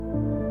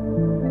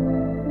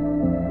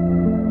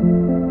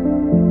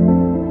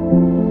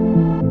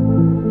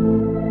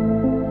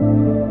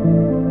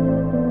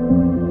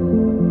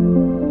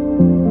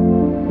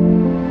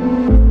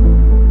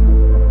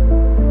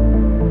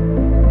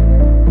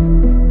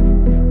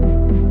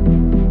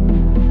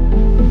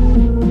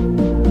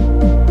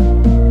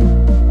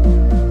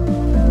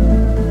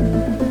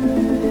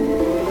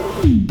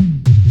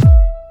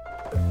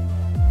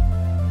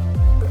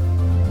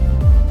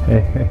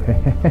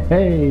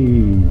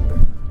Hey,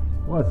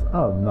 what's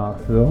up,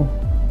 Knoxville?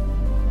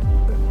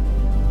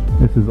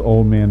 This is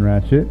Old Man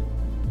Ratchet.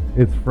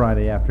 It's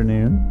Friday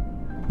afternoon.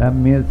 That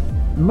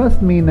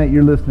must mean that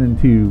you're listening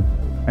to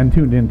and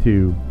tuned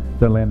into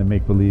the Land of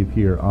Make Believe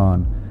here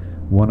on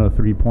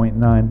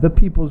 103.9, the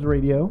People's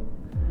Radio.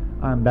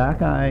 I'm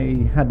back.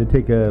 I had to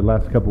take a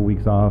last couple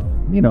weeks off.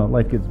 You know,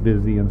 life gets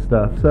busy and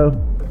stuff. So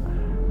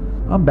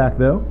I'm back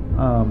though.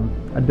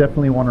 I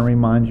definitely want to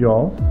remind you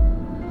all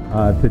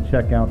to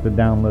check out the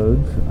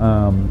downloads.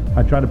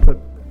 I try to put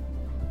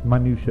my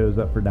new shows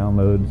up for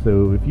download,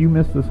 so if you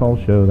missed this whole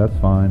show, that's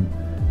fine.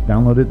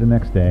 Download it the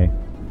next day.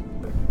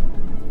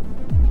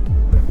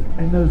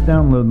 And those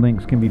download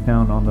links can be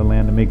found on the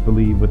Land of Make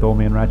Believe with Old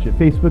Man Ratchet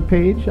Facebook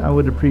page. I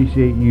would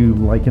appreciate you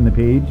liking the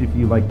page if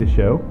you like the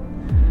show.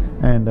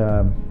 And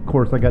of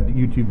course, I got the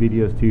YouTube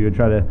videos too. I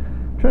try to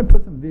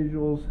put some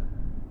visuals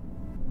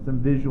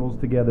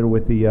together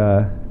with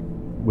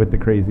the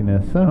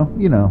craziness. So,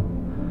 you know,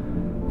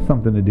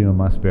 something to do in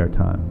my spare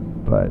time.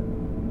 But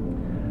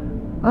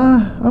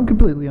I'm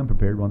completely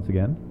unprepared once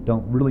again.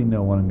 Don't really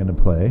know what I'm going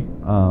to play.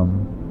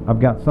 I've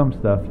got some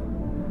stuff,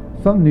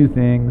 some new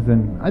things,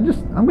 and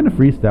I'm going to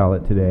freestyle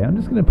it today. I'm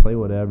just going to play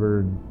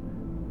whatever.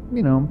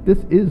 You know, this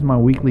is my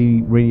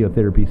weekly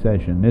radiotherapy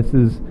session. This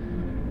is,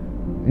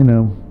 you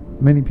know,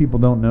 many people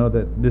don't know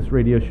that this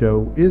radio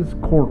show is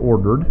court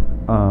ordered.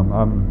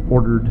 I'm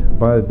ordered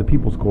by the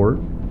People's Court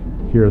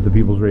here at the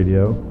People's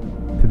Radio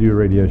to do a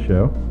radio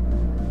show.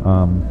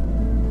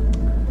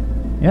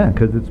 Yeah,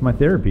 because it's my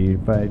therapy.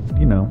 If I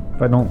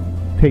don't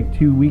take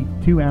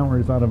 2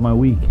 hours out of my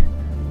week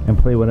and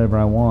play whatever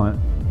I want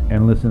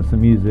and listen to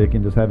some music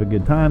and just have a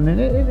good time, then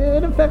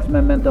it affects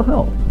my mental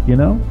health, you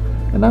know?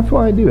 And that's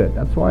why I do it.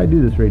 That's why I do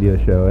this radio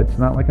show. It's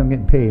not like I'm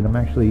getting paid. I'm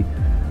actually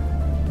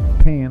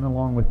paying,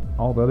 along with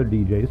all the other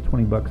DJs,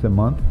 $20 a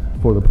month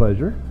for the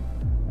pleasure,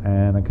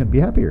 and I couldn't be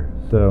happier.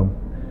 So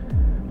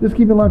just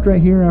keep it locked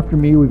right here. After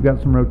me, we've got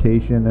some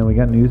rotation, and we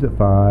got news at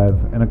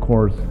 5, and of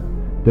course,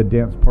 the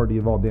dance party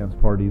of all dance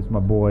parties, my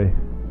boy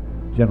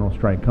General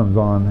Strike, comes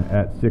on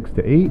at 6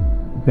 to 8.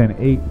 Then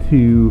 8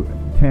 to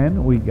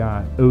 10, we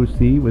got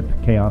OC with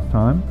Chaos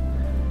Time.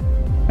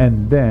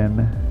 And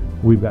then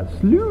we've got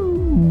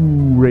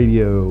Slew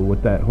Radio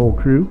with that whole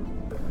crew.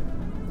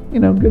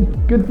 You know,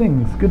 good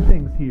things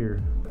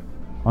here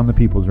on the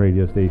People's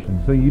Radio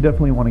Station. So you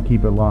definitely want to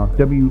keep it locked.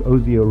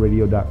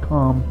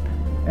 wozoradio.com.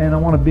 And I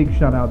want a big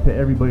shout out to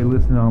everybody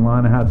listening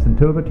online. I have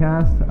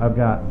Centovacast. I've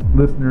got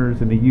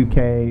listeners in the UK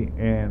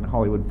and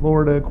Hollywood,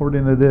 Florida,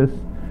 according to this.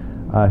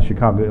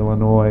 Chicago,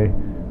 Illinois.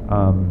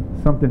 I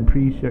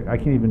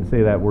can't even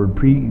say that word.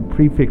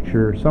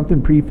 Prefecture,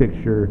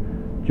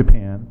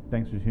 Japan.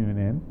 Thanks for tuning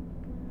in.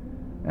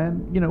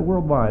 And, you know,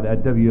 worldwide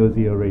at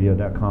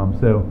wozoradio.com.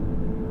 So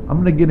I'm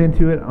going to get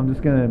into it. I'm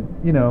just going to,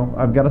 you know,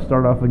 I've got to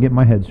start off and get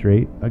my head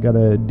straight. I got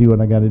to do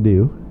what I got to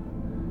do,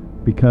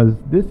 because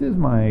this is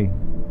my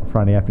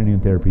Friday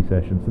afternoon therapy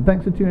session. So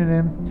thanks for tuning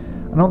in.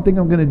 I don't think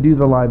I'm going to do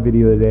the live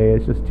video today.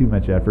 It's just too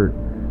much effort.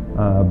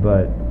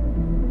 But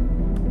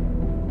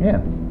yeah,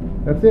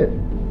 that's it.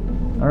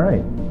 All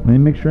right. Let me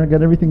make sure I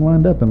got everything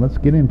lined up, and let's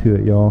get into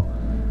it, y'all.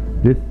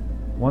 This,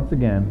 once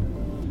again,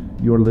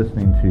 you're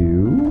listening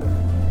to...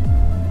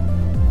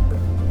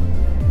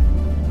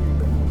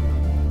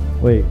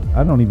 Wait,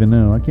 I don't even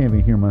know. I can't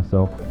even hear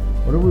myself.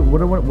 What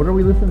are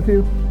we listening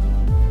to?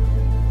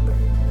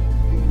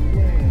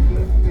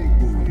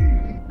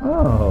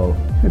 Oh,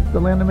 it's the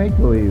Land of Make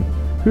Believe.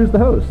 Who's the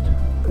host?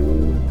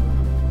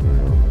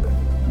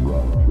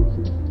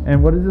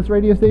 And what is this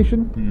radio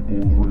station?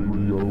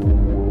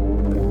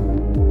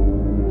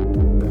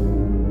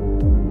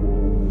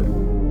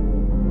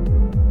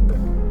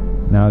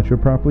 Now that you're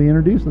properly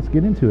introduced, let's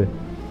get into it.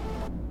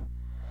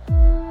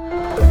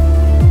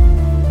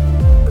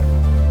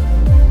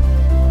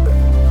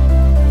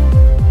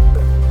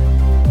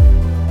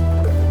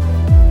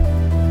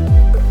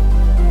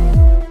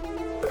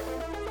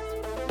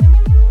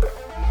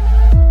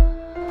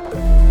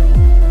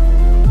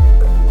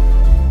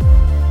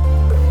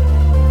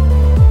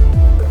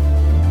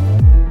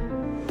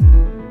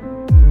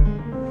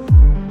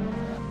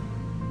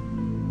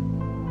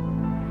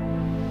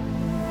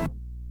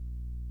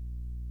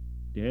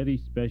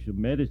 Special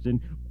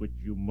medicine, which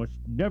you must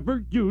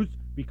never use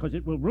because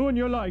it will ruin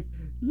your life.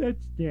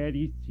 Let's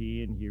Daddy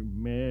see and hear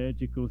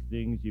magical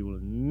things you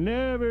will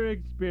never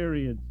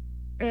experience,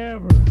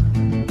 ever.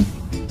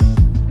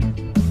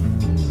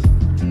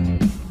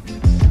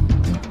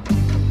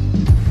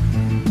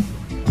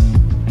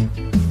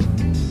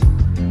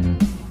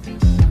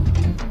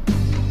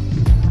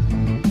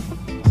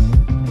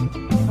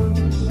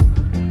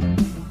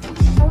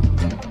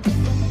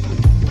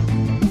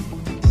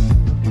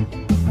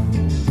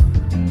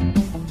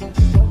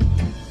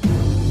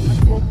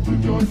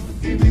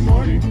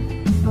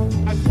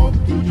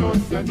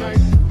 At night,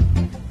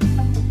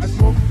 I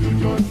smoke 2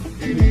 joints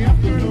in the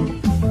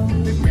afternoon.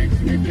 It makes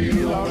me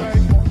feel alright.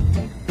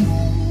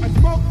 I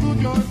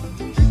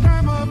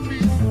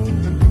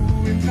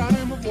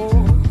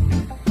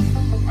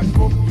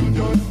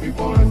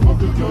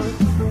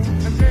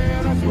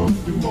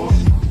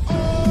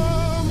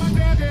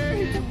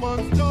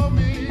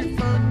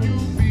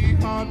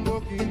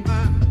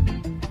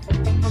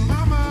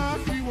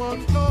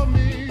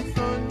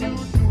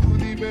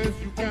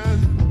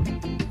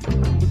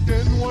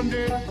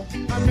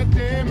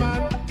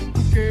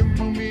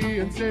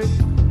and say,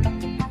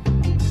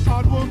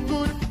 hard work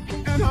good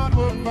and hard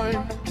work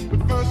fine,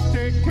 but first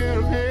take care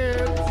of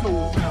health. So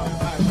now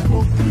I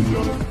smoke two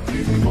joints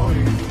in the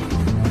morning,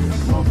 I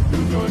smoke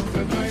two joints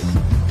at night,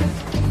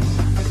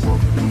 I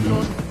smoke two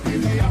joints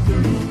in the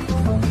afternoon.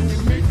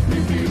 It makes me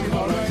feel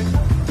alright.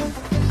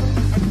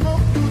 I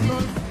smoke two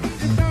joints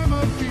in time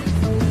of peace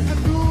and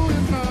two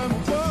in time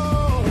of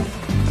war.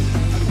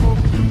 I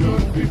smoke two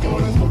joints before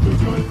I smoke two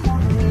joints,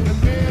 and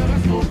then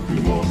I smoke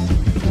two more.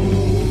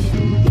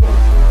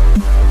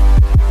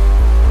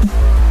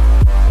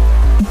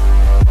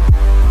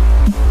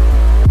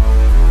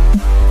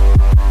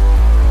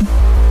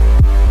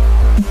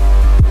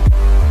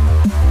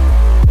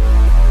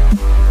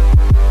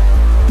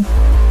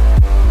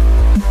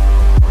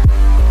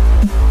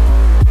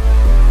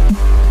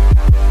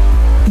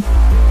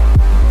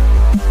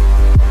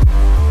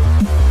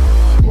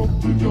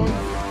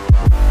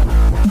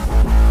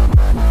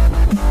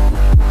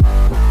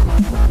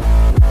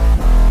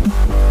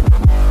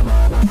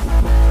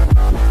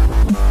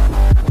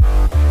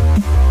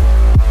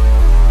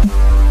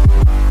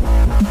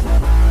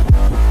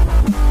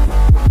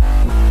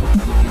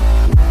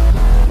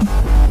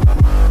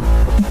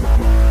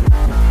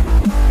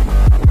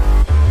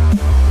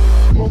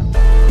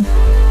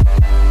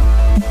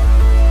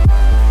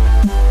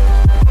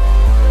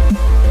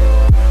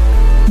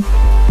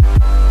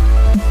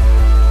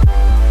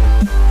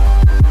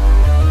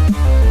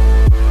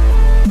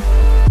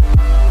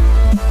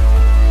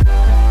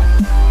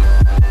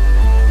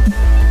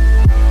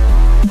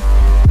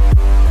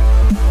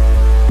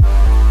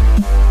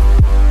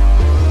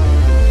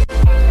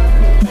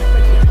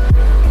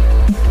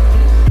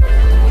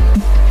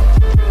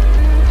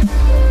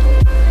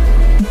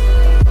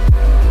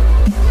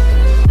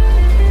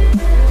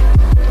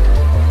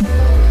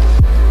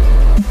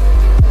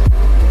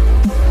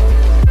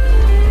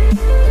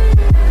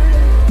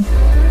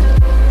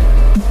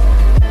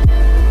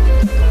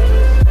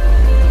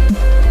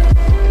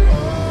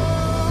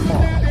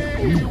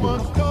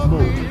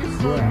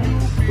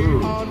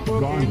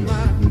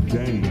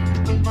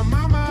 My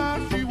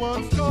mama, she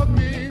once told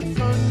me,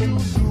 son, you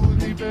do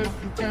the best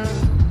you can.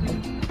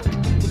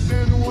 But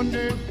then one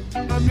day,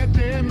 I met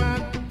a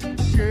man who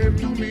came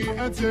to me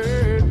and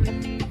said,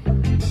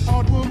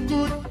 hard work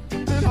good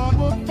and hard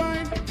work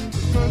fine,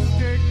 just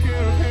take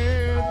care of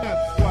health.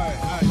 That's why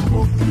I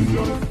smoke two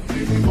joints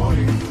in the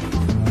morning,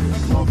 I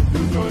smoke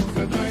two joints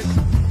at night,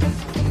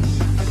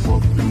 I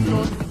smoke two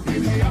joints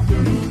in the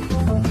afternoon.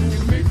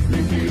 It makes me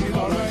feel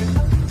alright.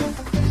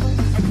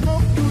 I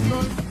smoke two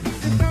joints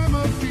in time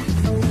of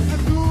peace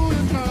and two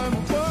in time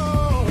of war.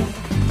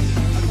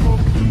 I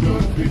smoke two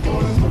joints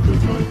before I smoke a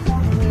joint,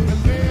 and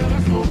then I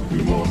smoke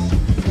two more.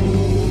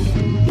 Smoke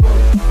two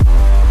joints.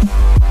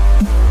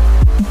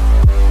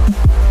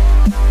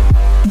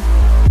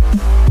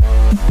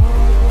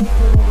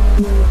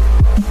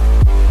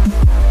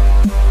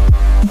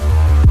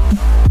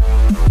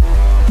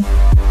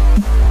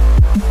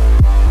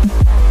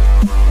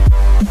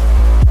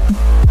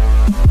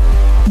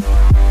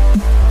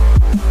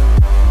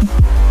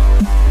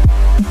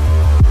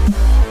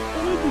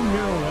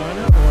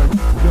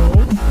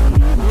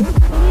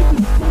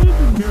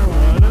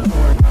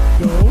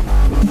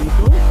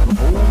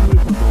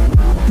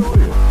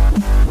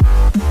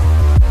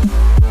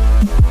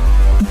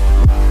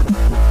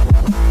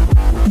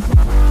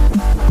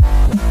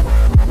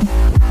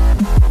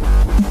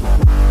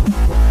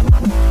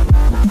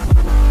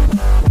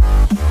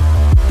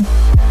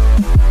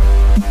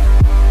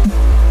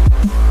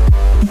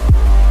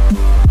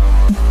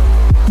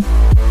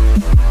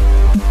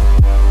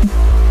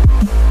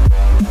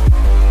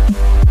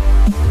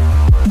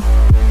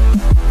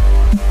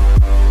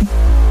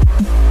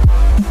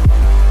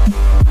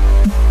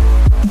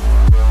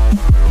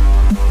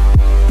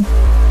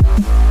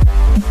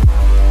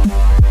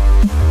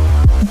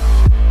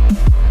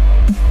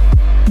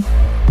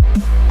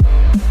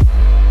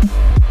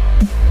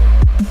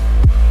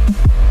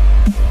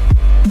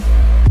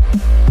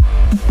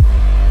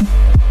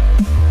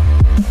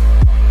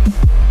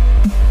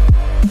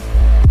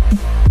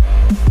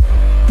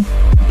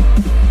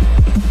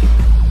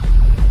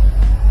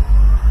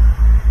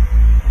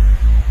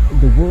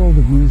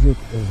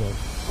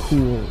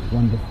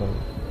 Wonderful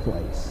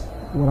place.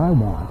 What I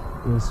want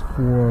is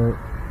for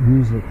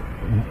music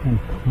and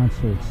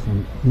concerts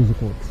and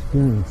musical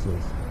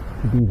experiences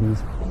to be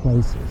these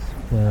places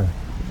where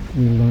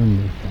we learn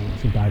new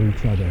things about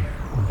each other,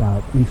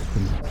 about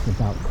instruments,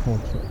 about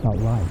culture, about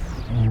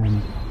life.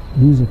 And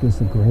music is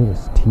the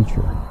greatest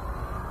teacher.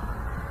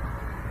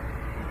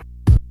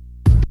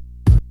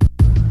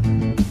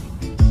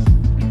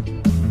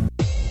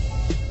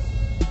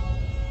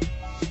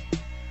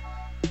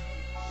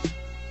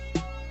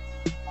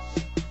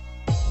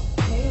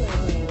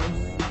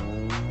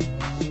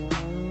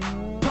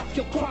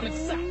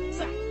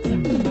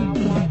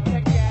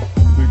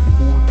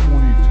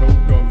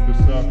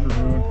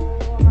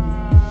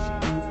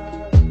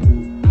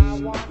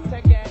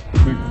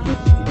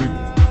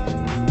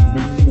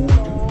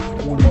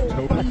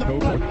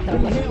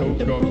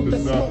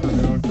 This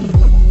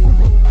afternoon.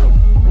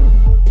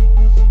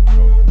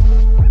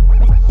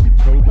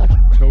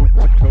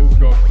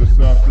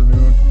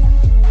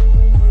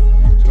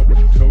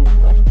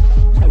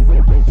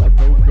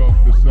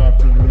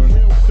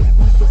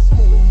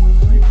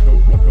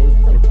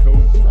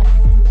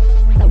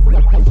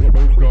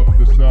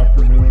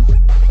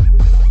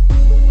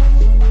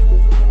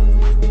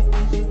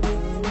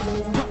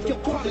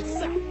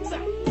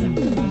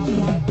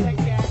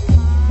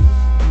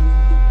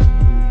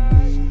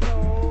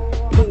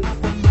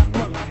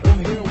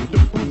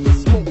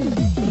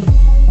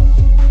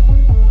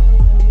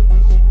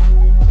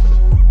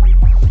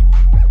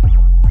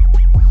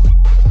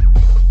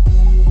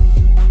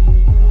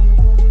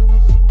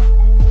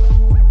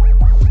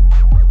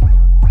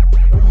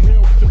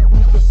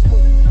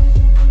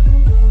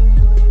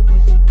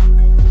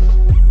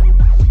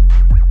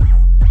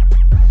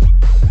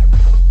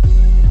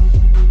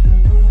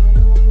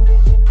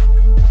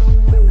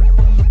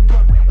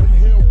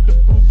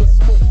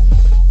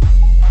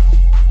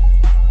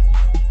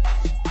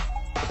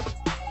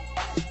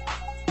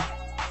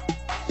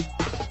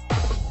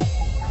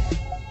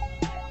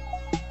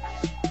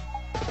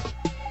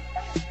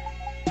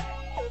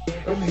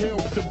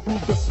 to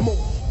improve the smoke.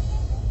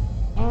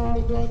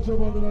 All ganja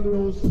man in the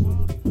house.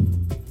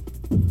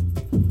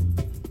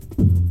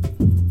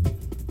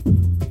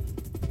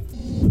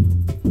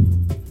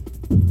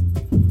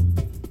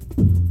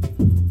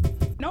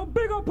 Now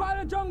big up all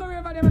the jungle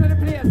river them in the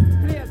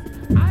place.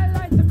 I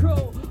like the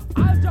crew.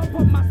 I'll jump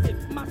up massive.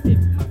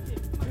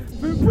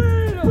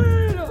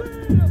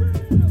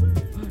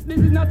 This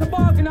is not a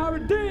bargain or a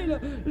deal.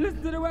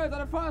 Listen to the words of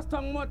the first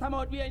tongue. More time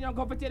out we and young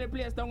come to the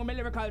place tongue with my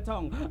lyrical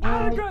tongue.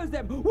 All the girls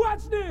them,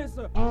 watch this.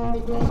 All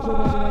ganja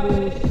man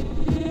in the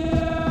house.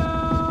 Yeah.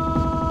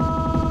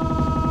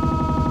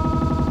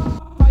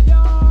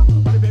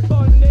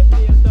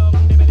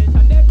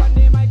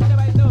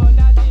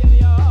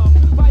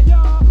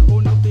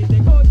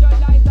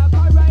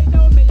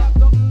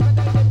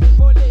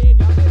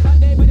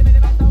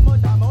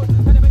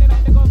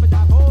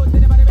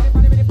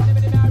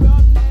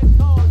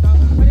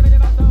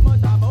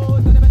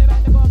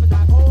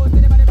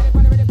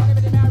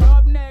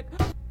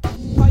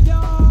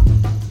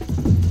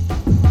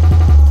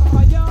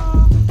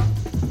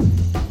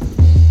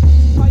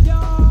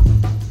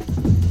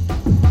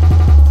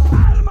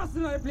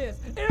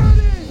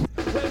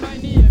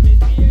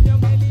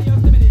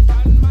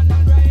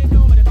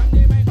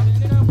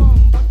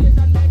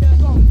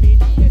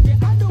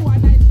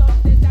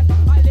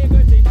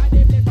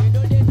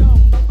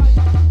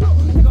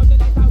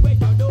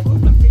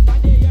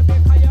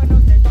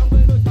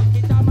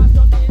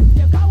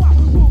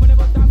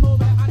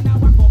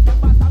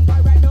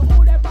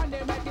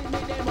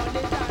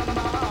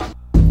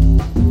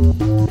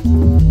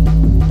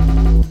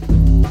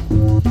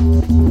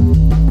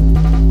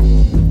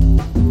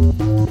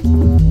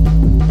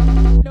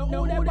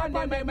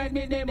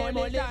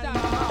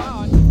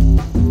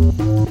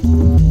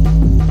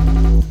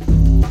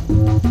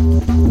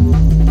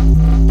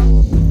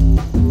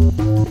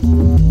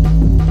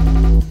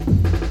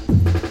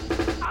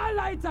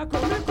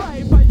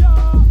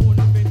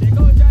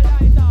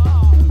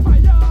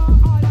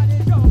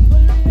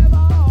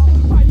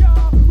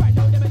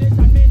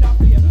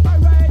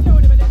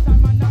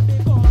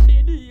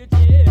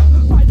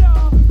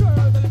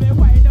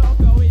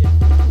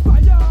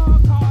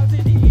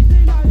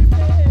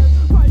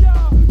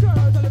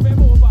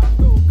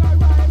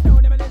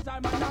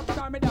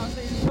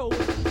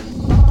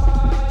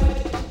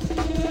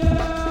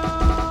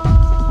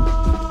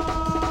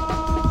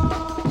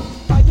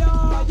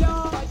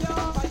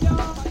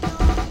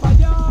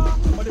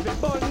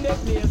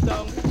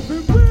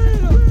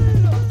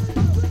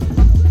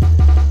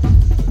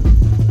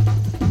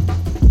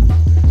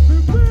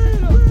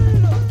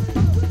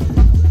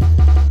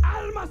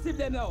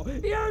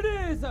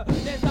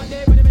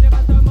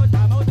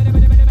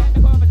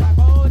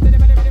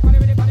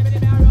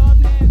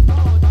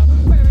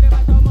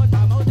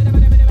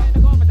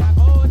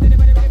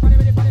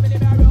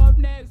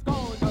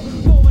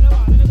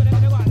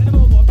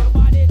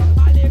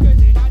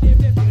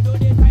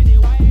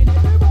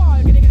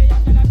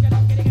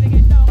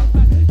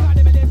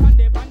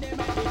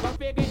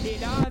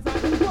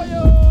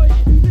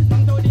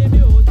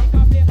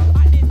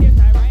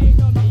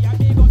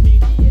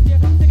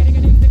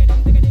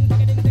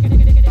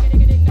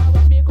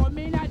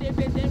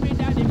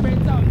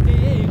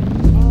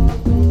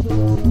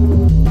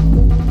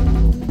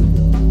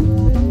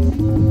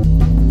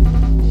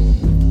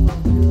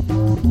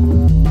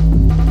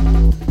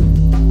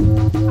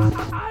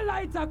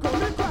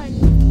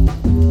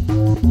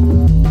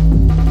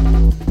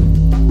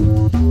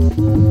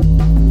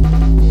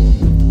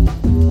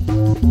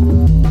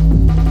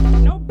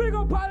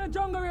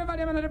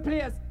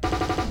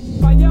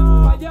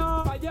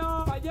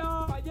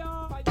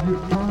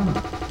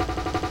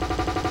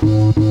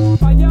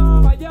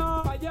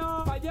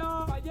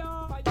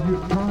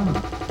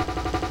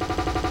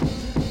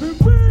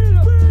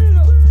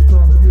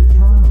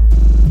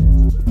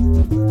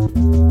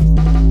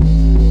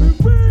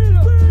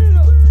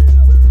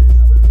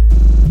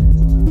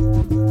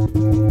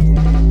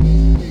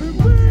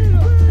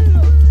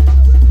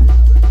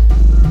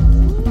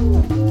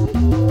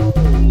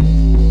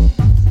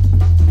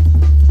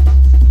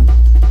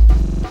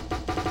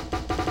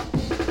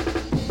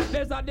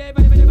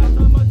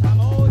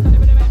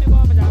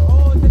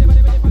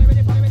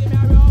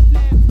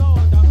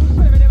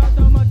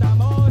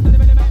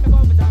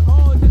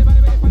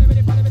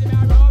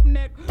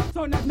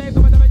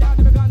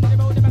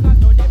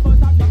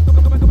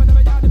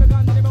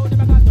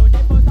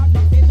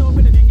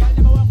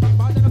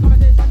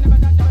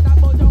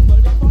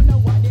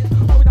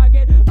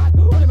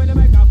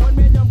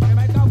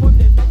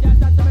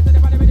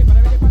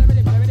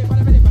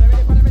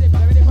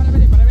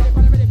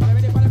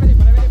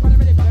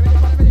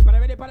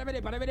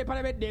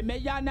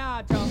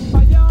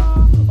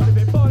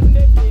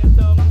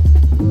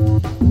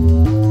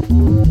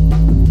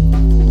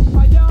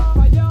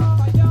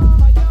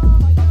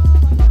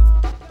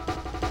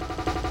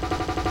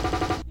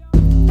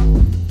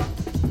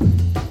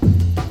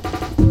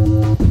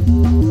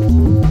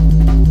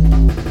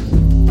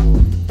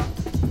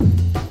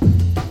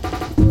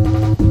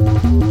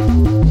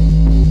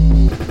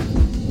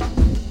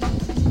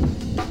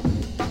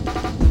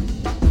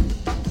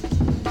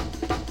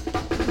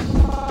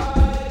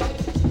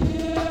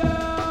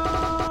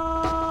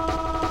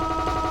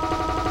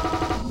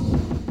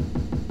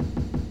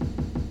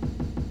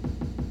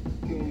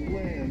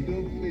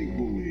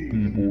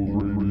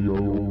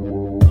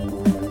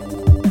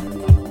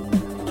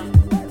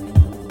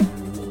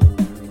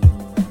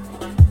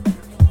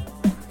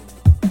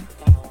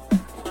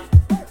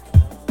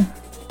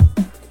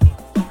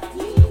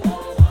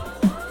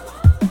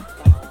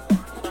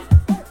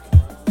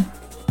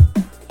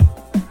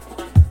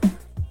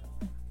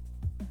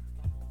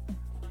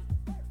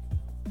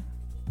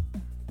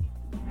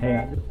 Hey,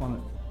 I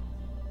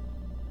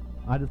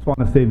just want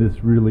to say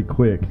this really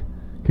quick.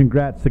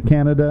 Congrats to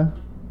Canada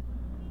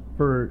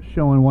for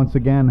showing once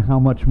again how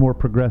much more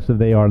progressive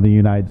they are than the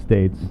United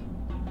States.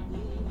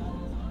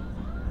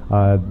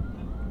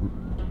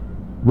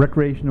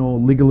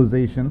 Recreational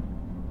legalization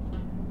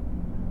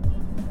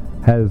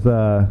has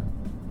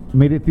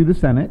made it through the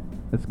Senate.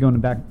 It's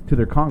going back to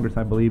their Congress,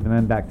 I believe, and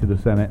then back to the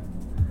Senate.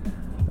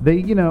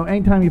 They,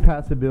 anytime you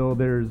pass a bill,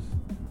 there's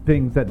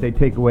things that they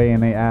take away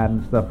and they add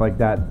and stuff like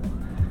that.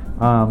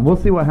 We'll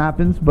see what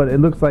happens, but it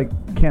looks like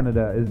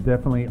Canada is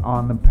definitely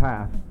on the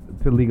path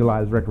to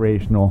legalize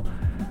recreational.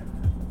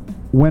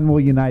 When will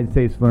the United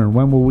States learn?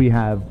 When will we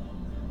have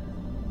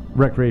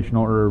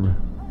recreational herb?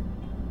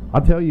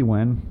 I'll tell you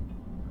when.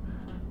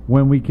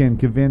 When we can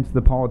convince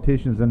the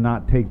politicians and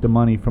not take the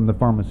money from the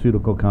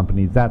pharmaceutical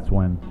companies. That's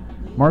when.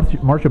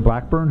 Marsha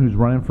Blackburn, who's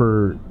running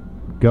for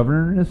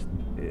governor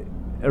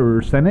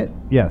or Senate?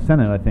 Yeah,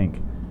 Senate, I think.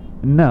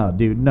 No,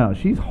 dude, no.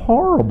 She's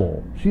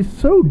horrible. She's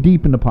so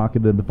deep in the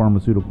pocket of the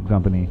pharmaceutical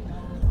company.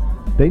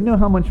 They know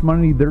how much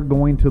money they're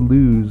going to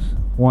lose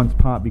once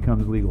pot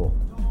becomes legal.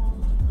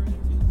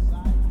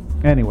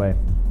 Anyway,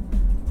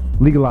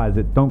 legalize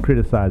it. Don't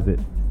criticize it.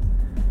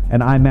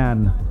 And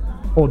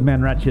Old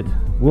Man Ratchet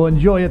will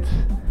enjoy it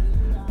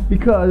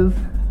because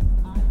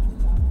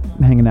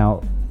I'm hanging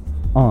out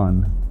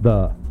on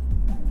the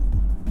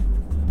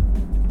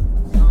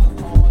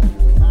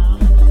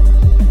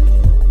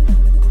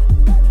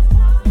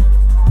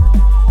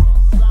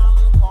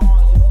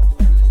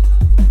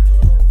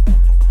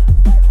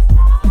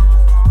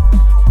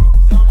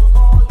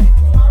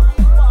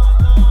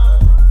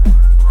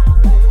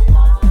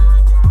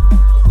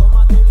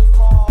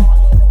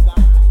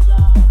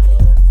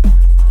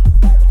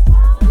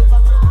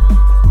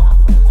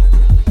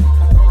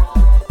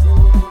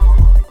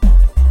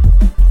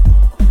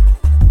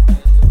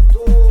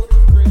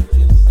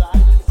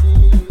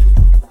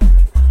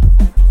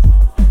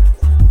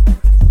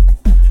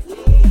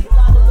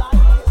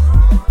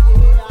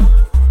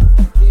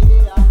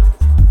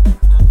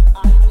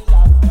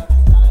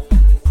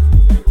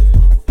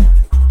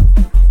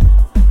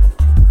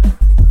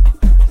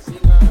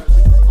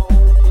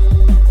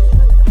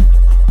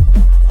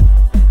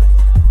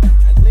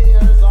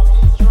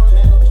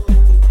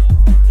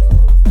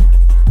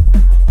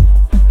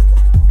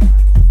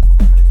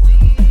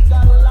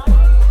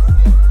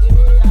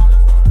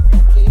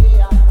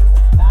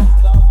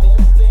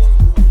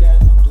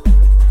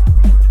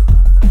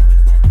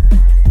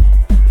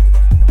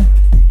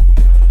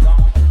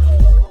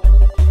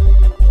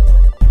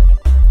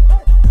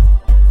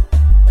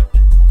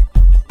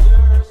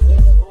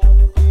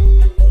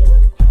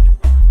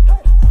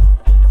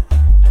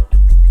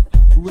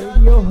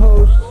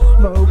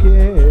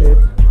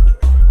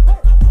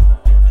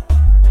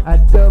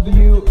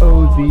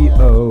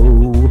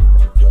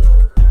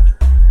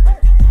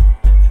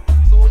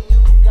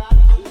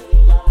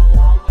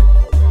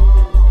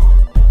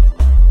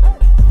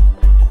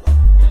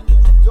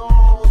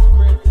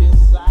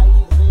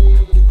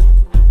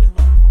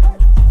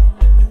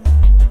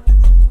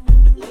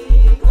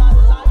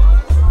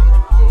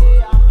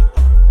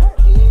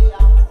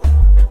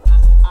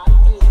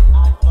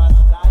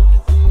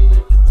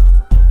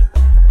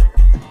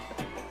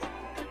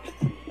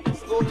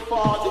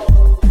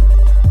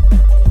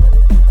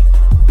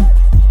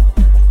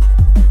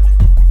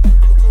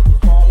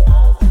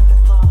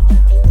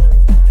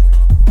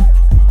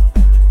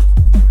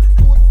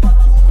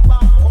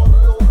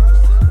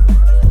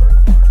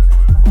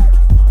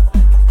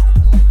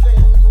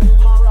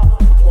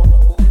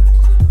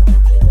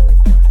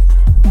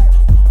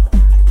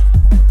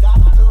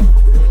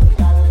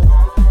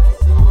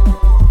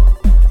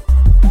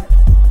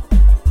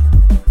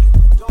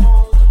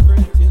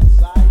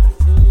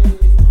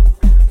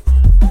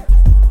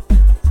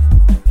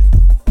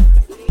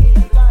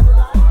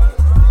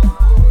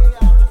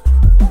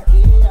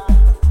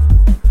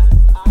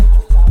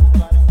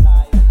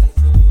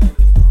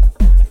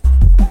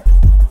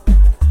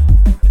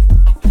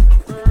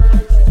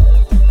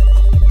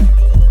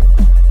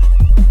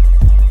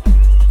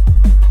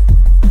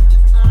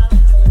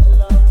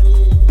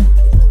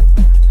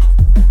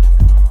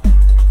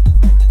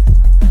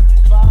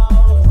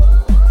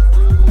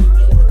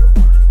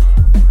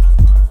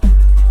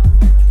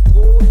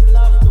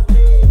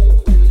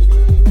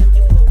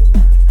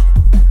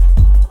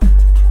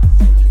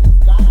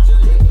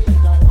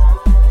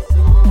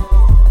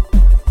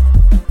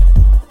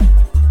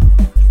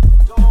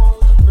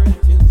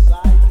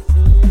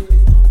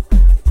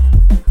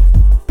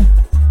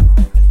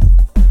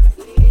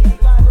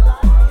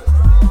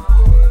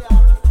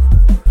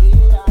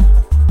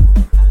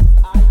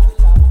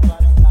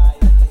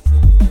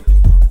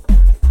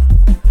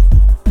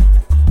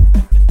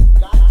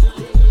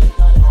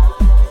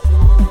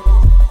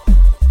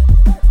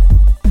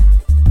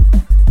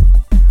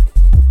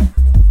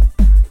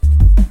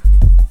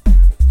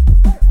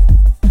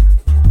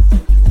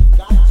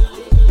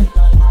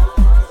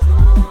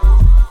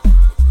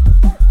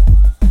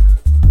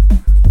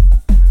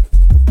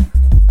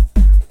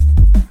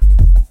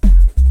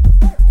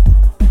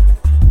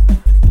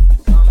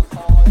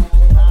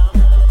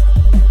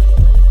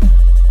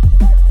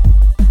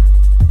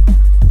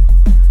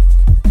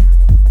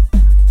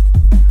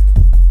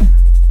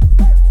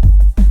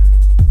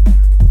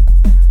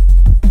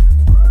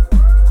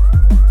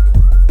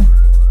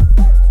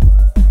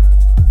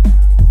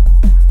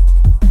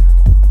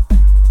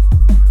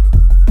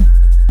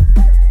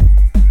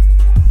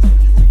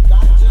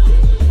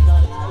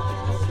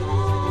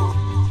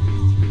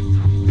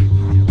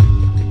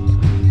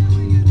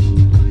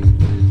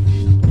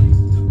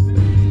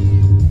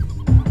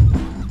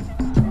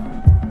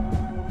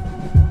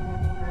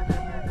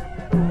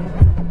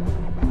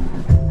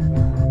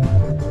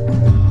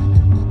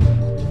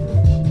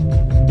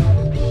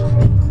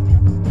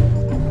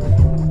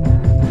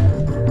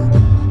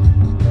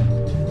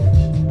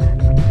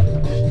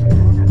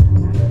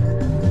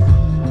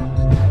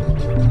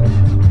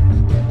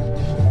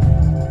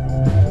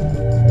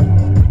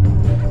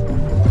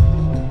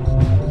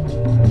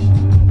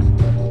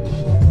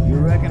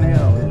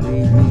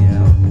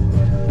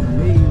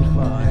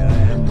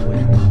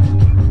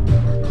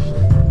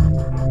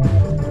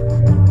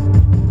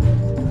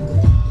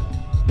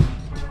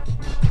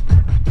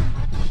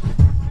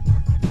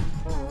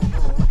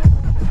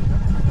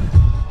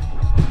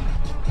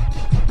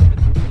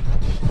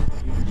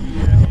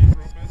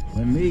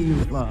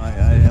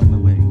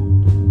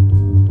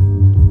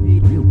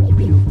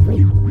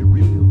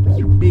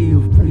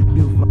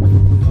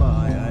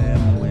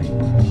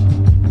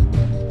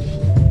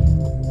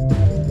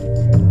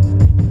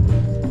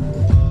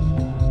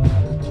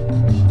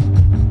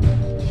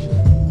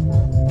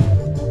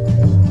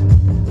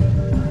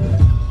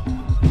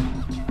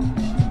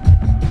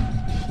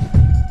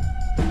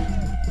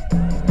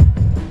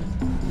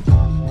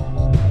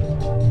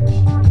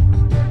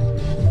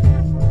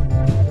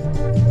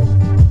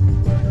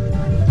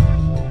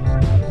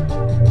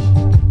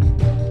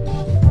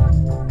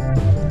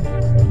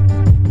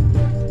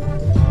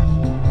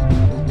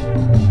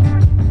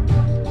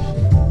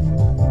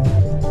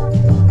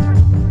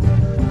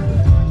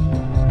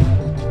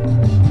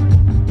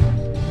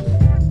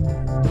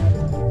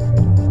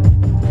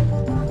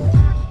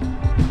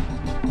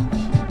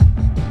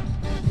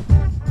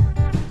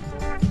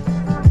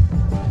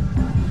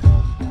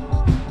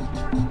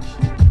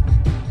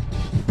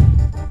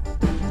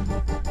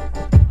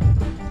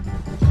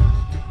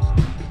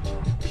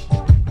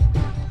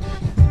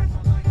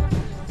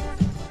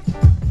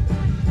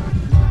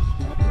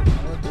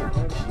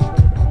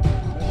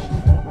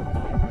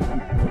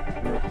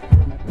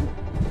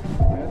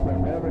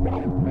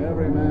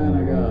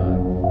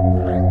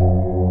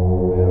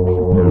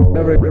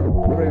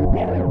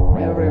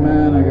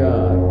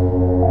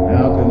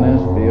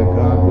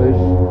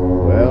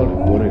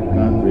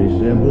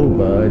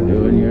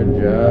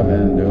job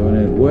and doing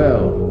it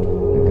well,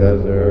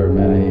 because there are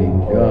many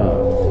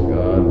gods.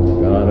 God's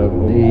God of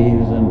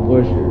thieves and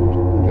pushers.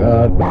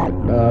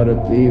 God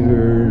of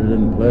fevers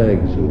and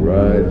plagues who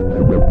rides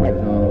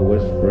on a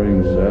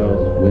whispering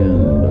south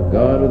wind. The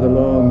God of the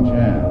long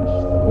chance.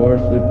 The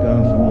horse that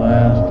comes from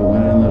last to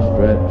win in the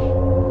stretch.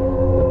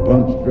 The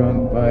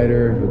punch-drunk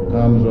fighter who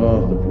comes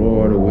off the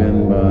floor to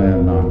win by a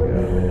knockout.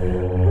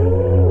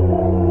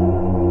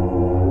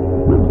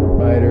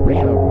 Fighter,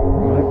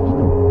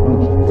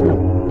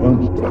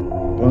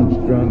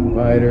 punch-drunk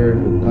fighter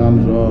who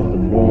comes off the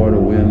floor to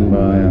win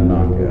by a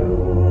knockout.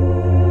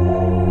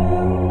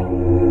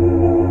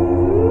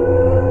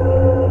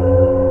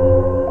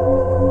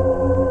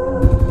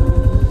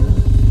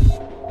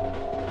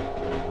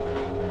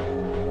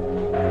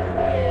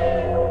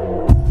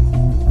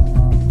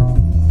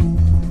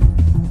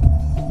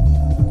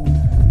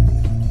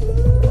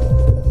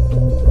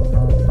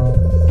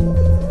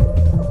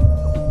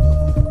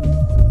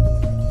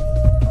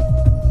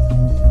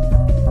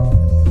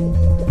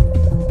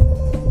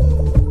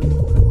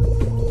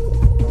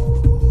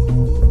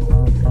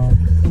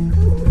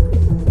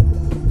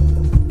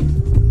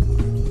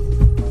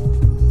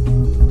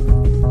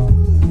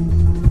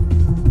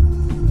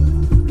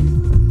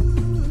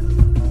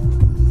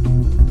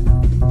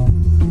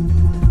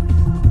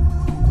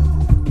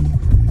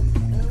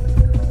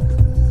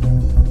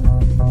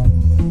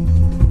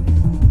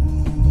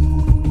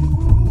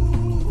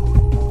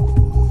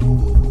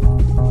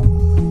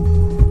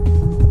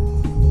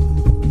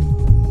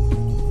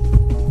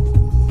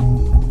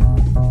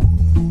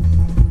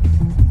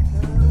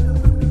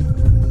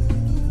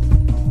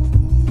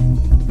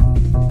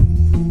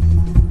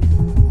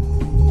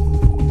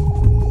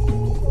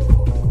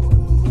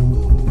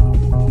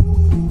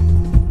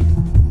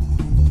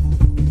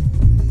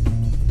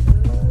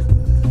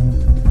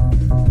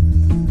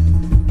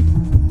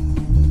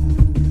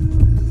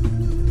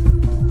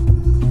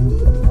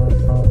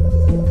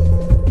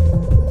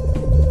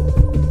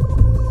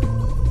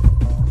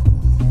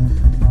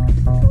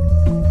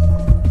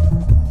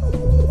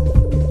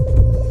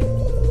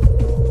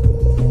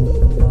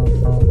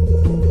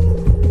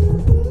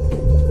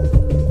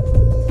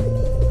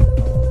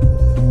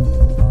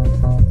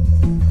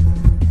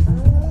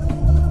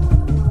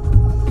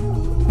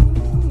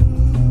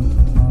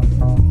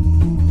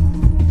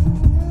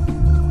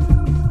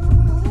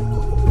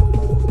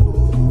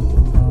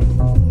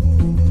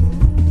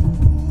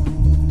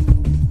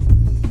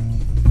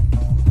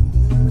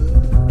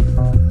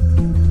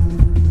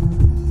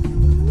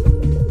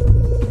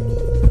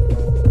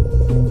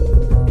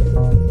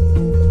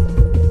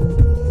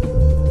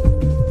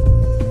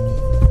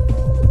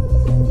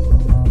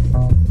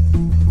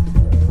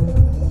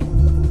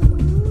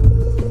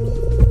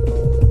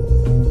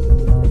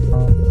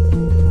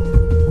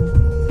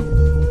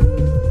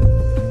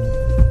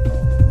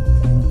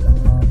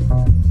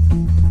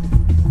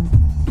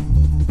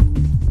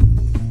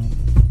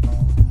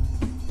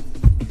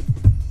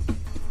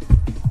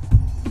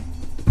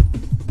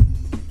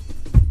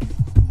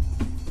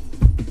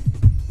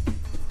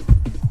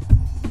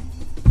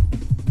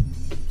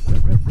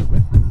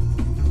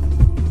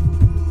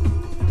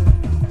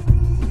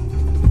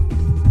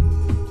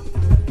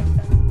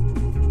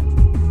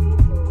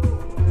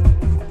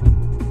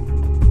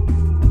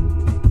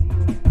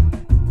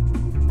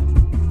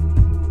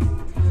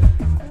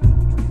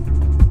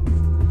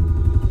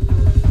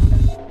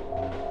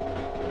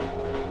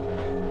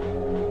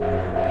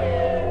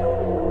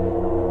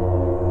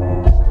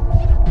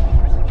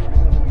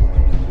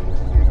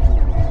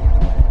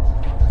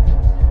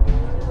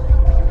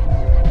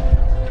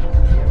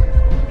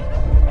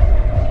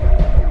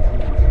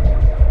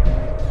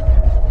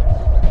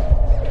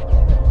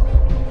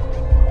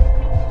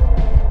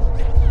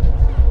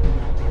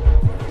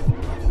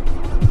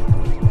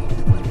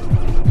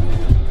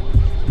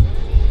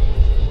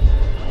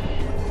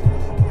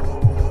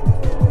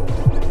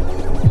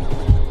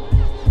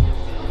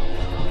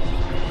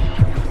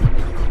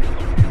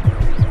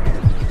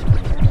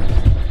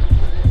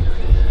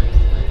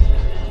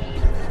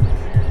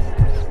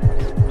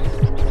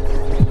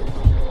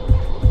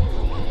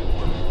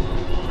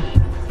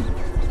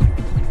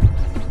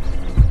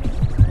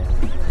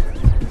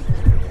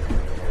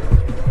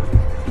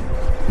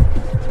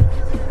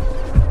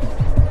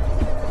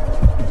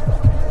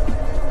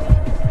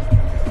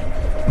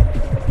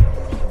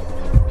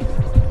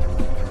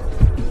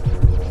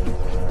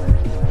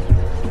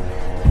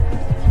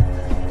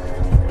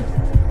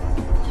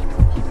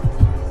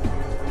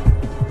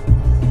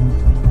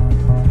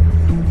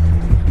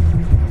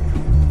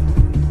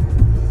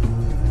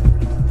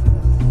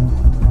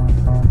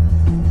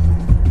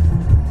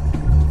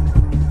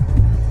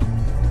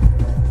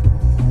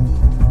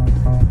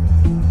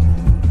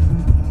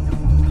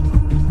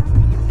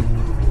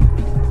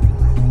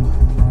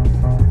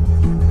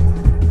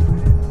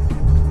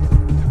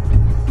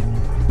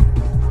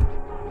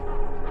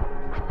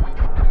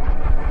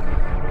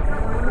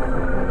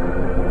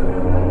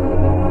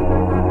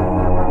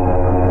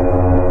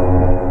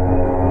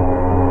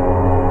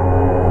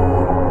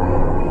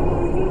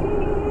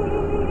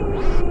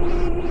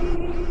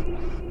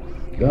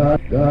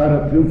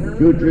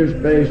 future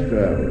space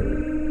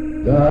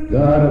travelers. God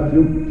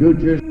of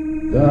future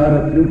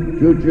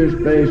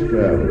space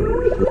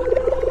travelers.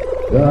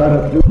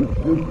 God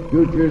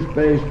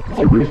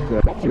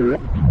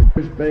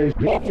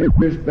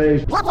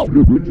of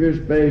future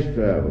space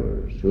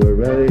travelers who are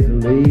ready to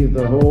leave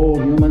the whole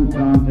human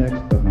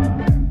context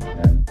behind.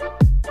 And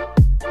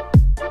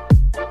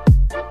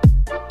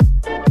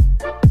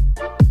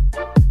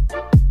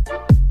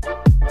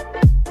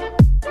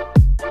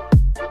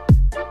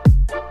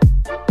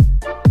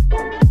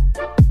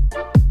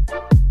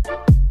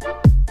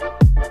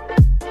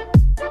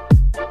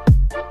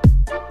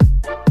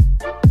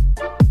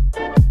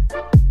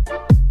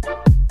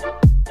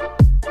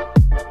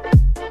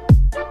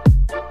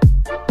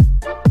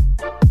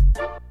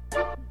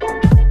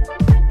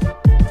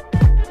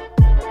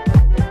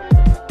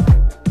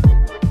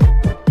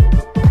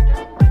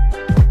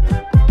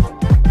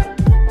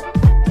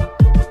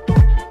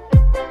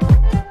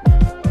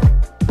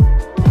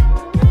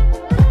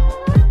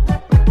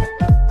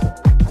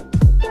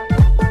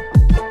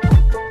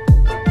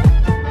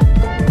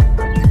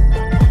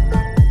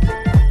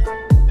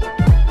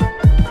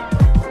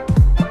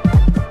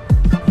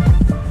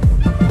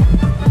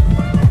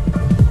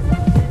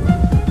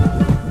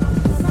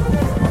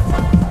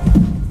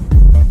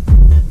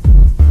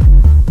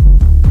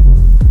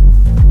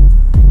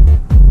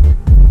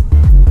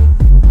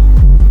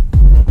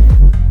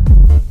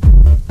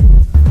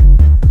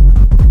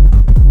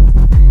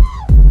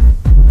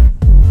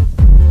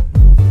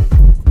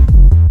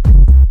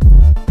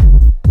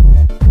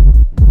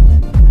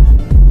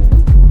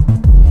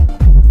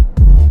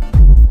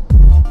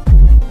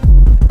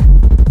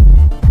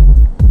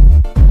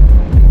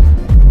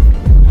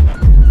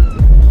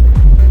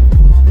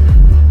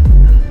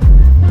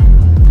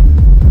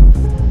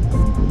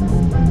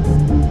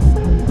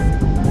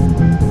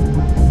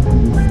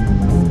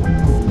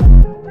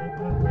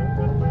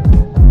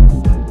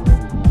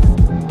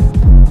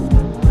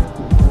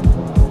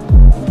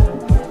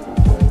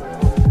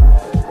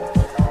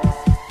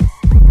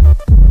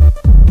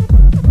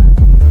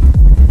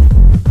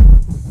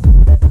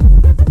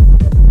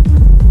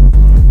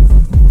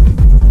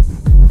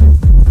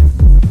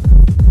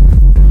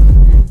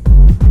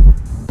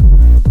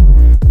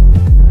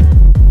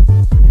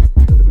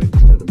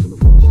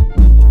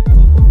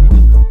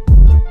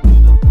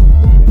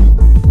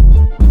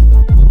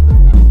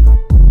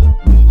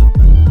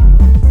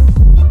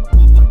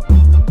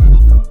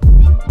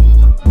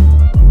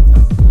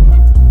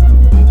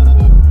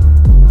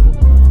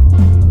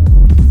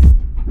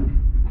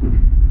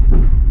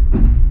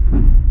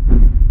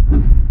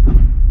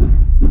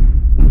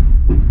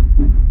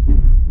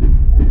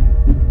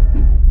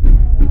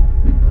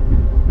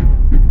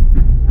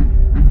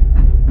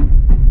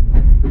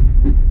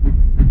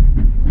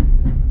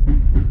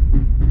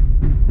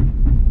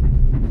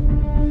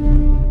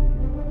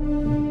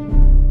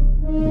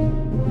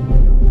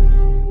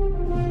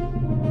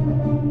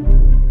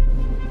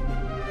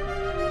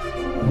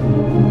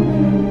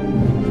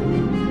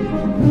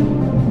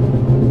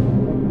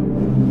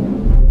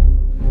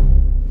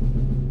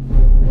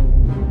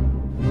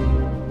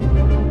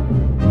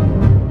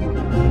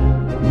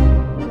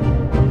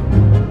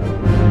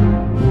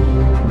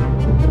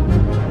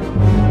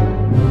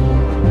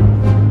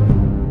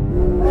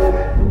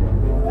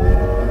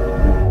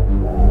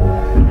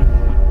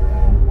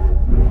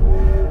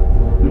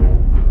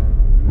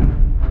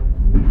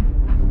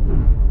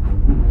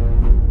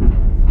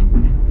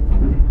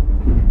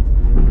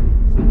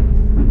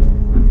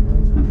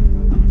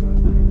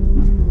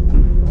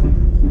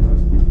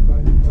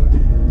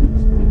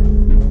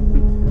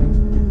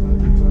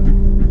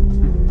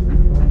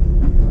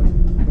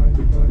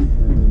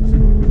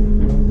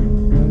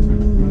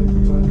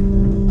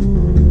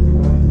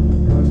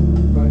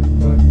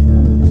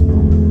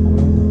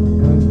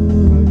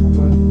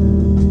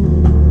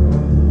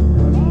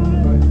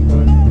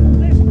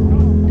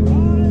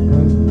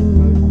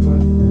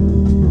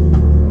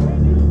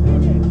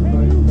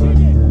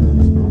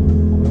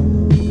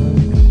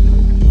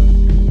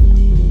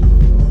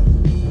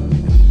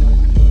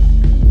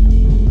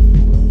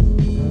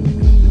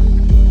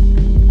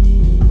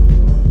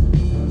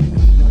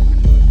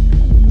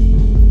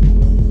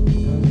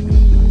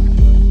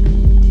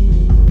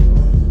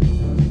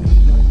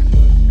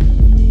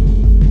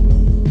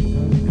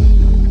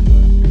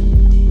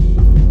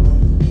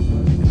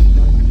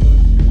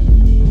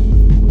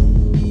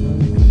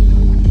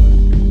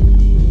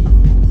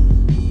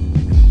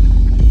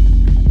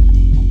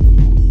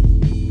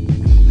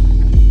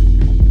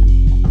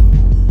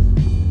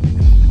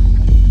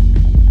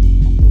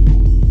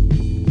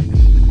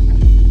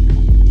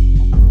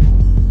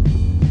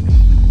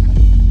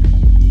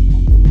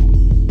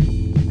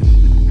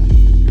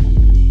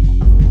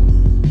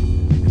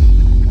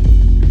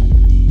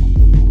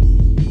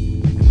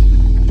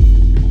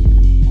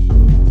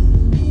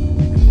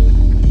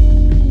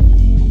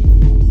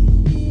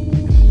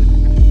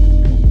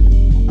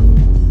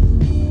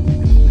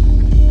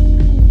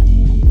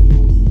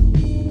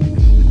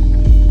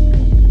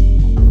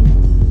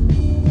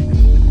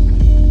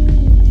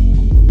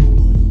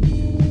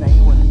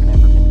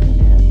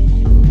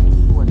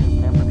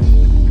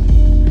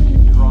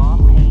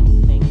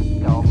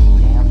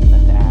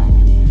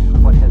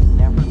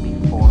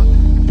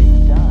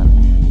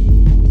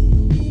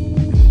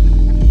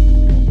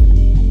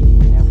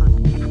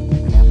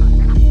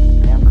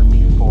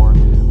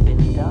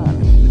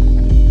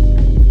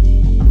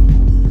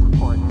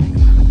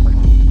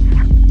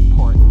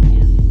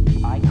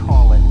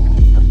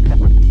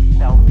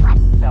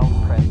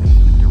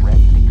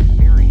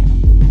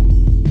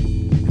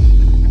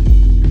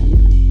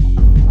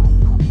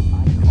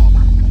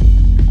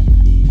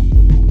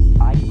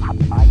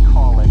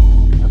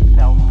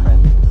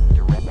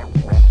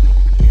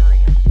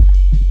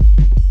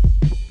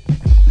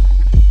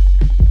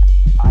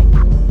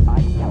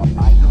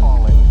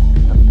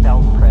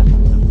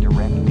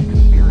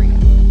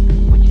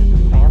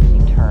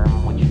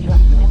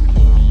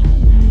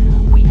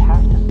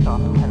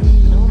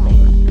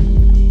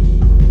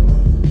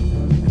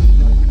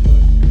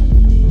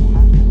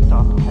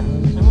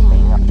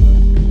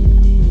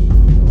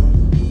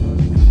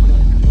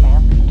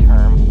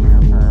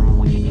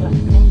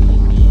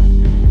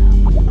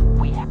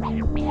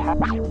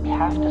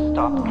have to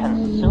stop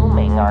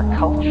consuming our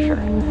culture.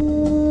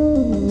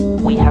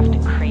 We have to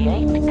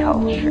create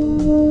culture.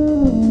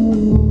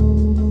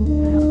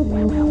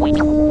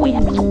 We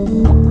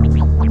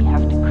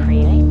have to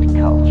create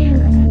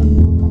culture.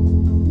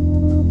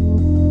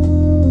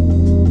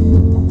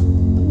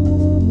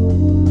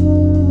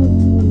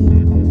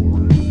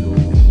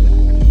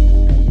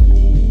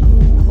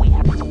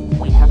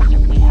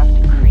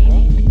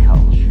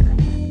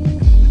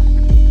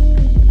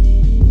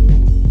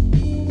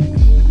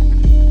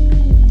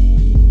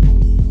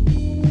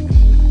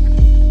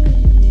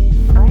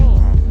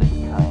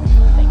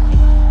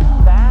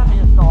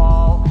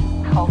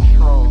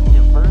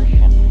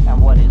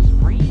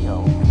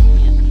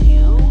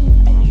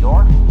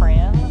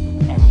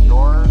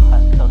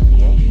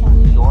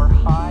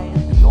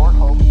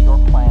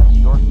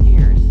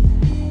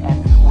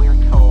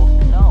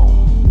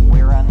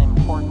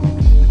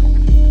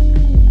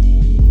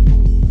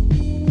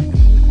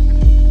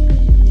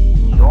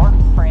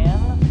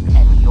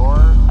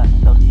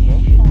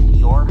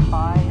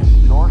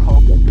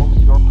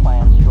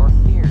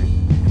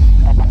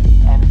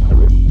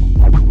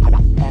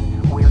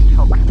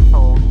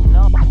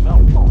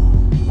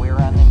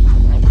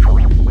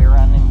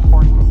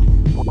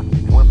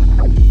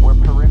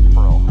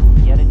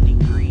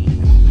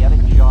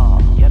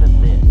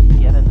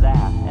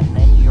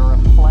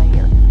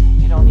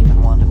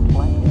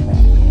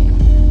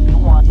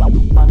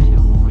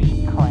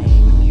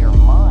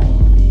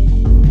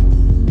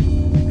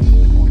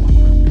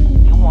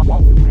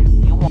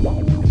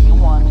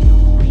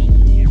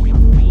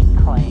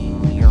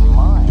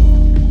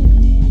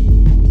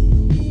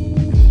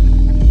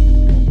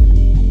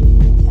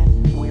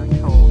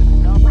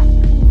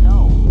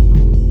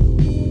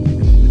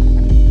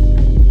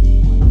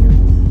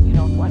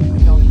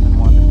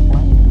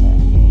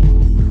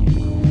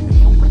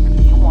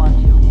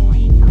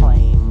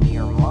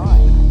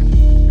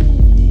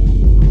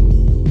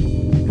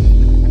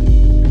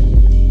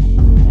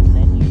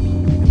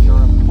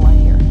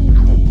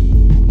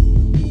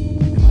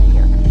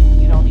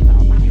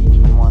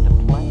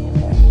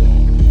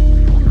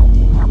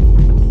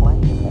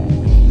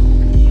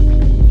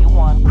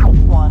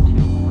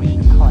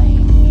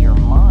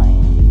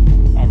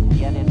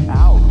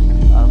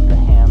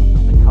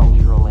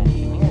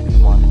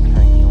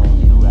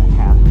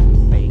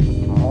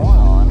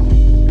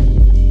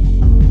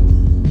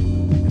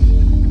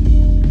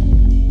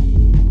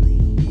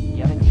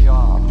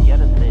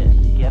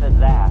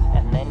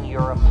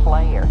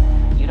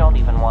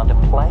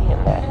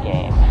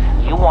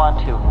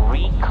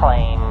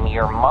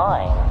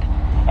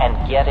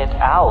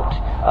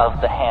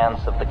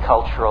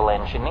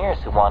 Engineers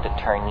who want to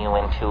turn you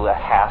into a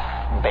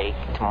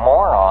half-baked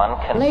moron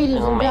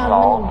consuming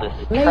all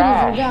this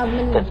trash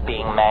that's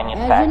being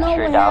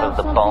manufactured out of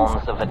the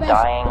bones of a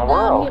dying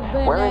world.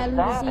 Where is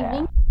that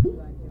at?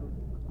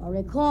 A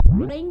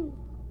recording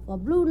for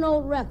Blue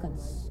Note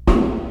Records.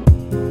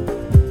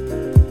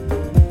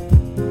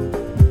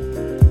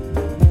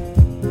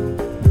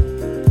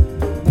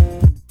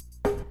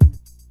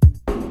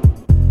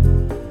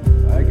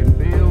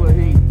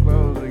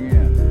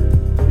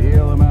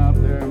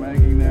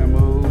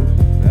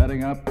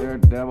 Up their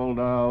devil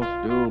doll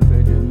stool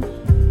pigeons.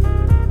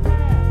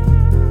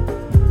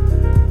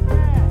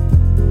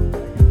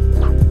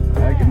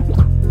 I can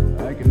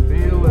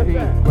feel the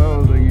heat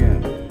closing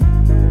in.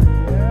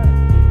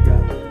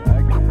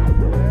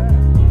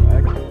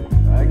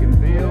 I can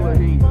feel the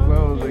heat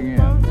closing in.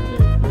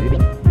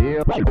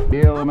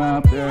 Feel them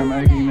out there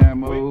making their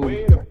moves.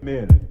 Wait a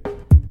minute.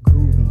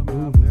 Groovy,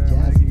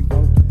 jazzy,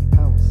 funky,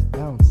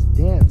 bounce,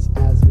 dance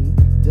as we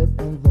dip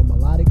in the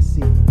melodic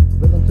sea.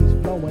 Rhythm keeps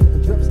flowing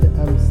and drips the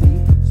MC.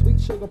 Sweet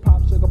sugar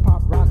pop,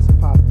 rocks and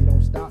pop. You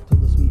don't stop till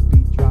the sweet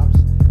beat drops.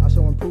 I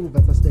shall improve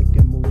as I stick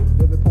and move.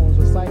 Vivid poems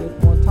recited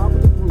on top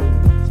of the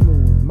groove.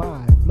 Smooth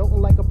mind,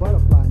 floating like a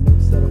butterfly.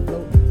 Notes set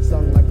afloat,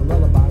 sung like a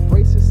lullaby.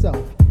 Brace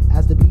yourself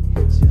as the beat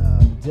hits ya.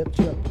 Dip,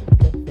 trip,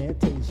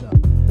 fantasia.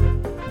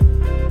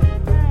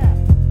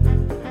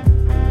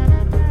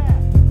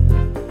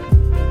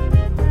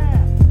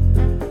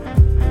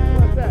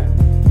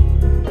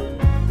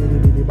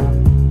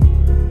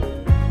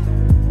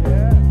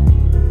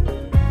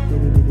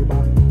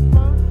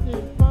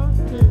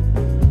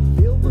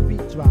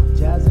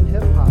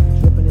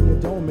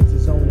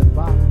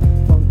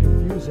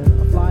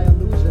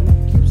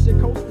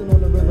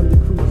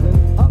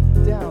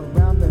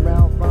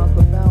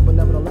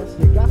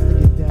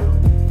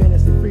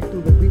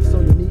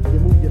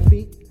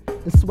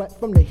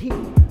 From the heat,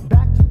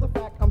 back to the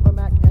fact I'm the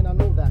Mac and I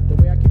know that. The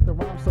way I kick the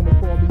rhyme, someone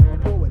call me a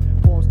poet.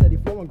 Poem steady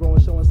flowing,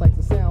 growing, showing sights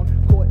and sound.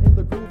 Caught in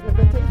the groove,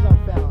 invitation I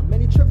found.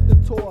 Many tripped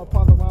and tore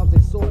upon the rhymes they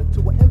soared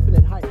to an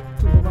infinite height,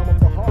 to the realm of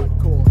the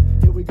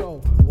hardcore. Here we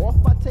go, off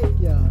I take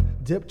ya.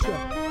 Dip, trip,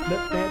 lip,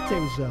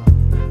 fantasia.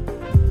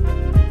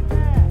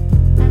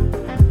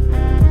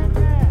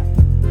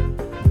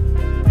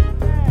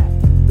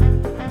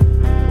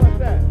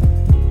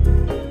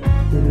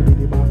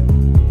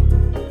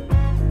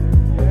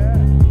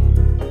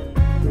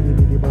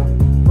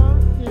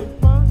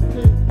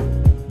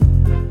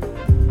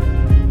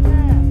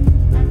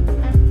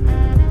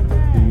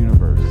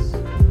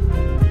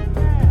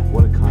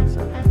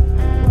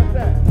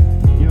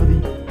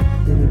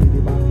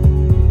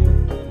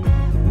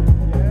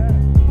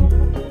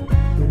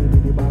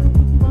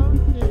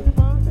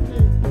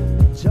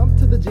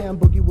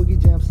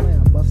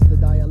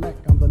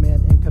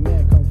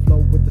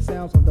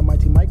 sounds of the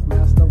mighty mic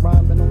master.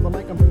 Rhyming on the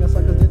mic, I'm bringing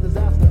suckers to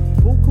disaster.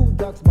 Buku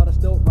ducks, but I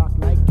still rock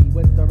Nike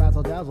with the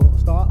razzle dazzle.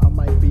 Star I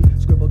might be.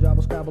 Scribble,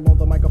 jabble, scrabble on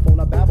the microphone.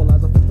 I babble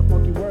as I fix the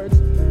funky words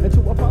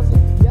into a puzzle.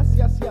 Yes,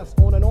 yes, yes.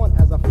 On and on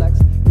as I flex.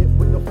 Get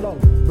with the flow.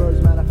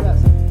 Birds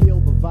manifest. Feel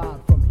the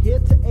vibe from here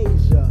to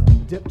Asia.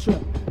 Dip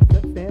trip,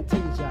 flip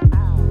fantasia.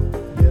 Ow.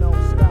 You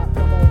don't stop.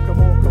 Come on, come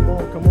on, come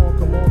on, come on,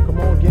 come on, come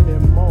on. Give me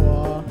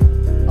more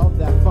of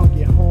that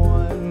funky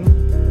horn.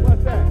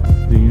 What's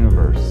that? The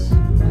universe.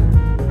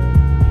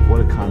 What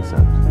a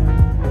concept.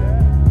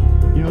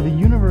 You know, the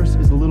universe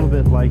is a little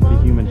bit like the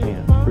human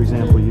hand. For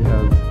example, you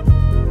have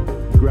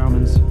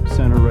Grauman's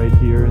center right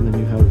here, and then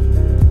you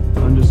have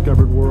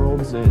undiscovered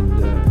worlds and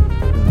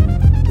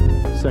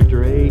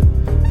Sector 8,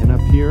 and up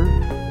here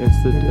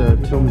it's the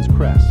Tillman's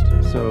Crest.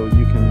 So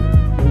you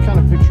can kind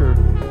of picture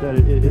that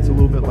it's a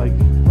little bit like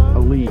a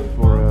leaf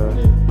or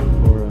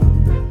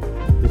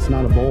it's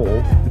not a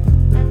bowl.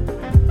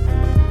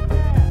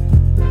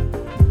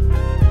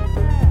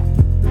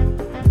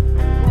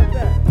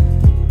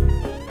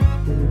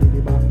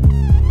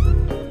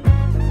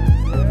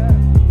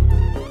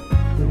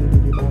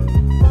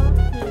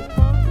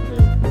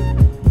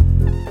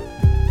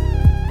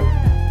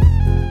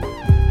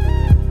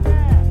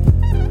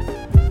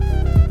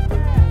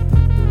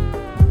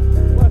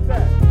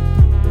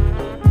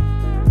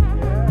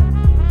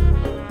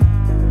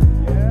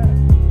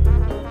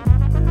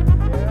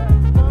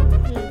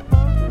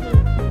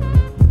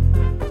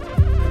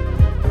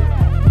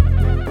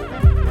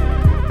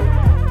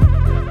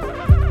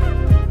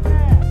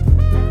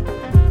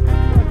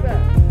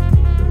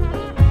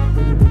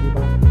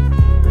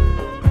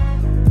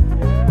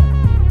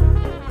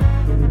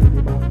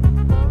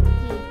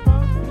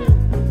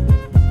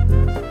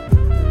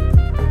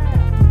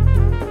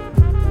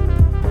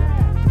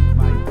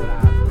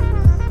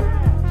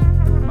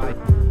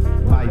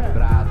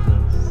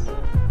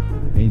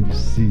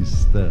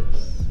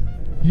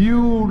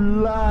 You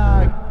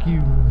like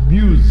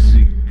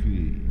music.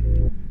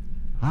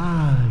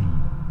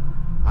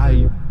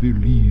 I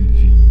believe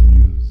in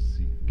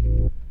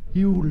music.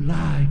 You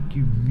like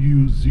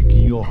music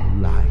in your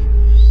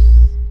lives.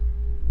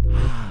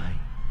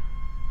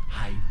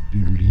 I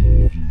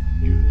believe in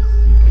music.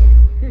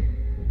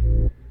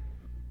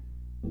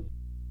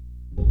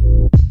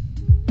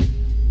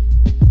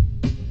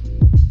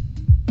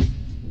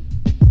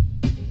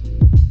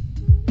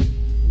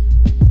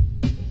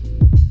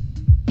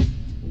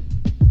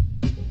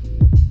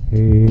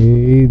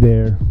 Hey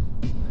there.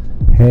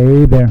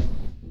 Hey there.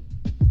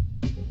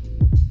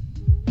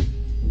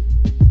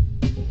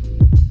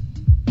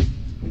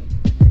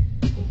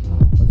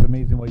 It's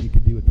amazing what you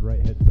can do with the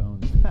right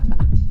headphones.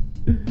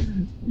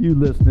 You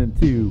listening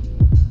to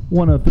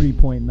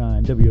 103.9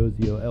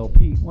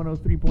 WOZO-LP,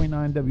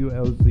 103.9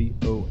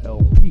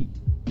 WLZO-LP.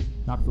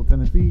 Knoxville,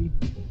 Tennessee.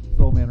 It's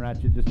Old Man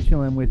Ratchet just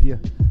chilling with you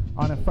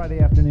on a Friday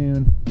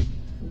afternoon.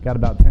 Got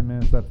about 10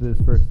 minutes left of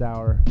this first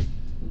hour.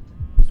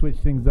 Switch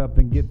things up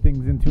and get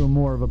things into a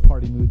more of a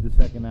party mood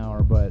the second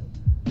hour, but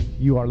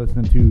you are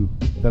listening to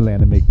The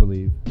Land of Make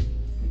Believe.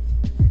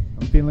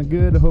 I'm feeling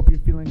good. I hope you're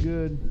feeling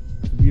good.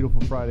 It's a beautiful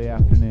Friday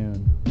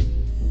afternoon.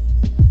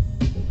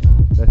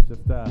 Let's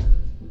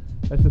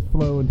just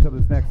flow until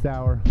this next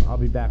hour. I'll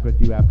be back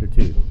with you after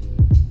 2.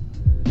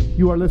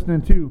 You are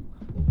listening to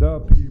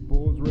The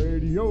People's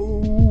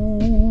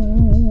Radio.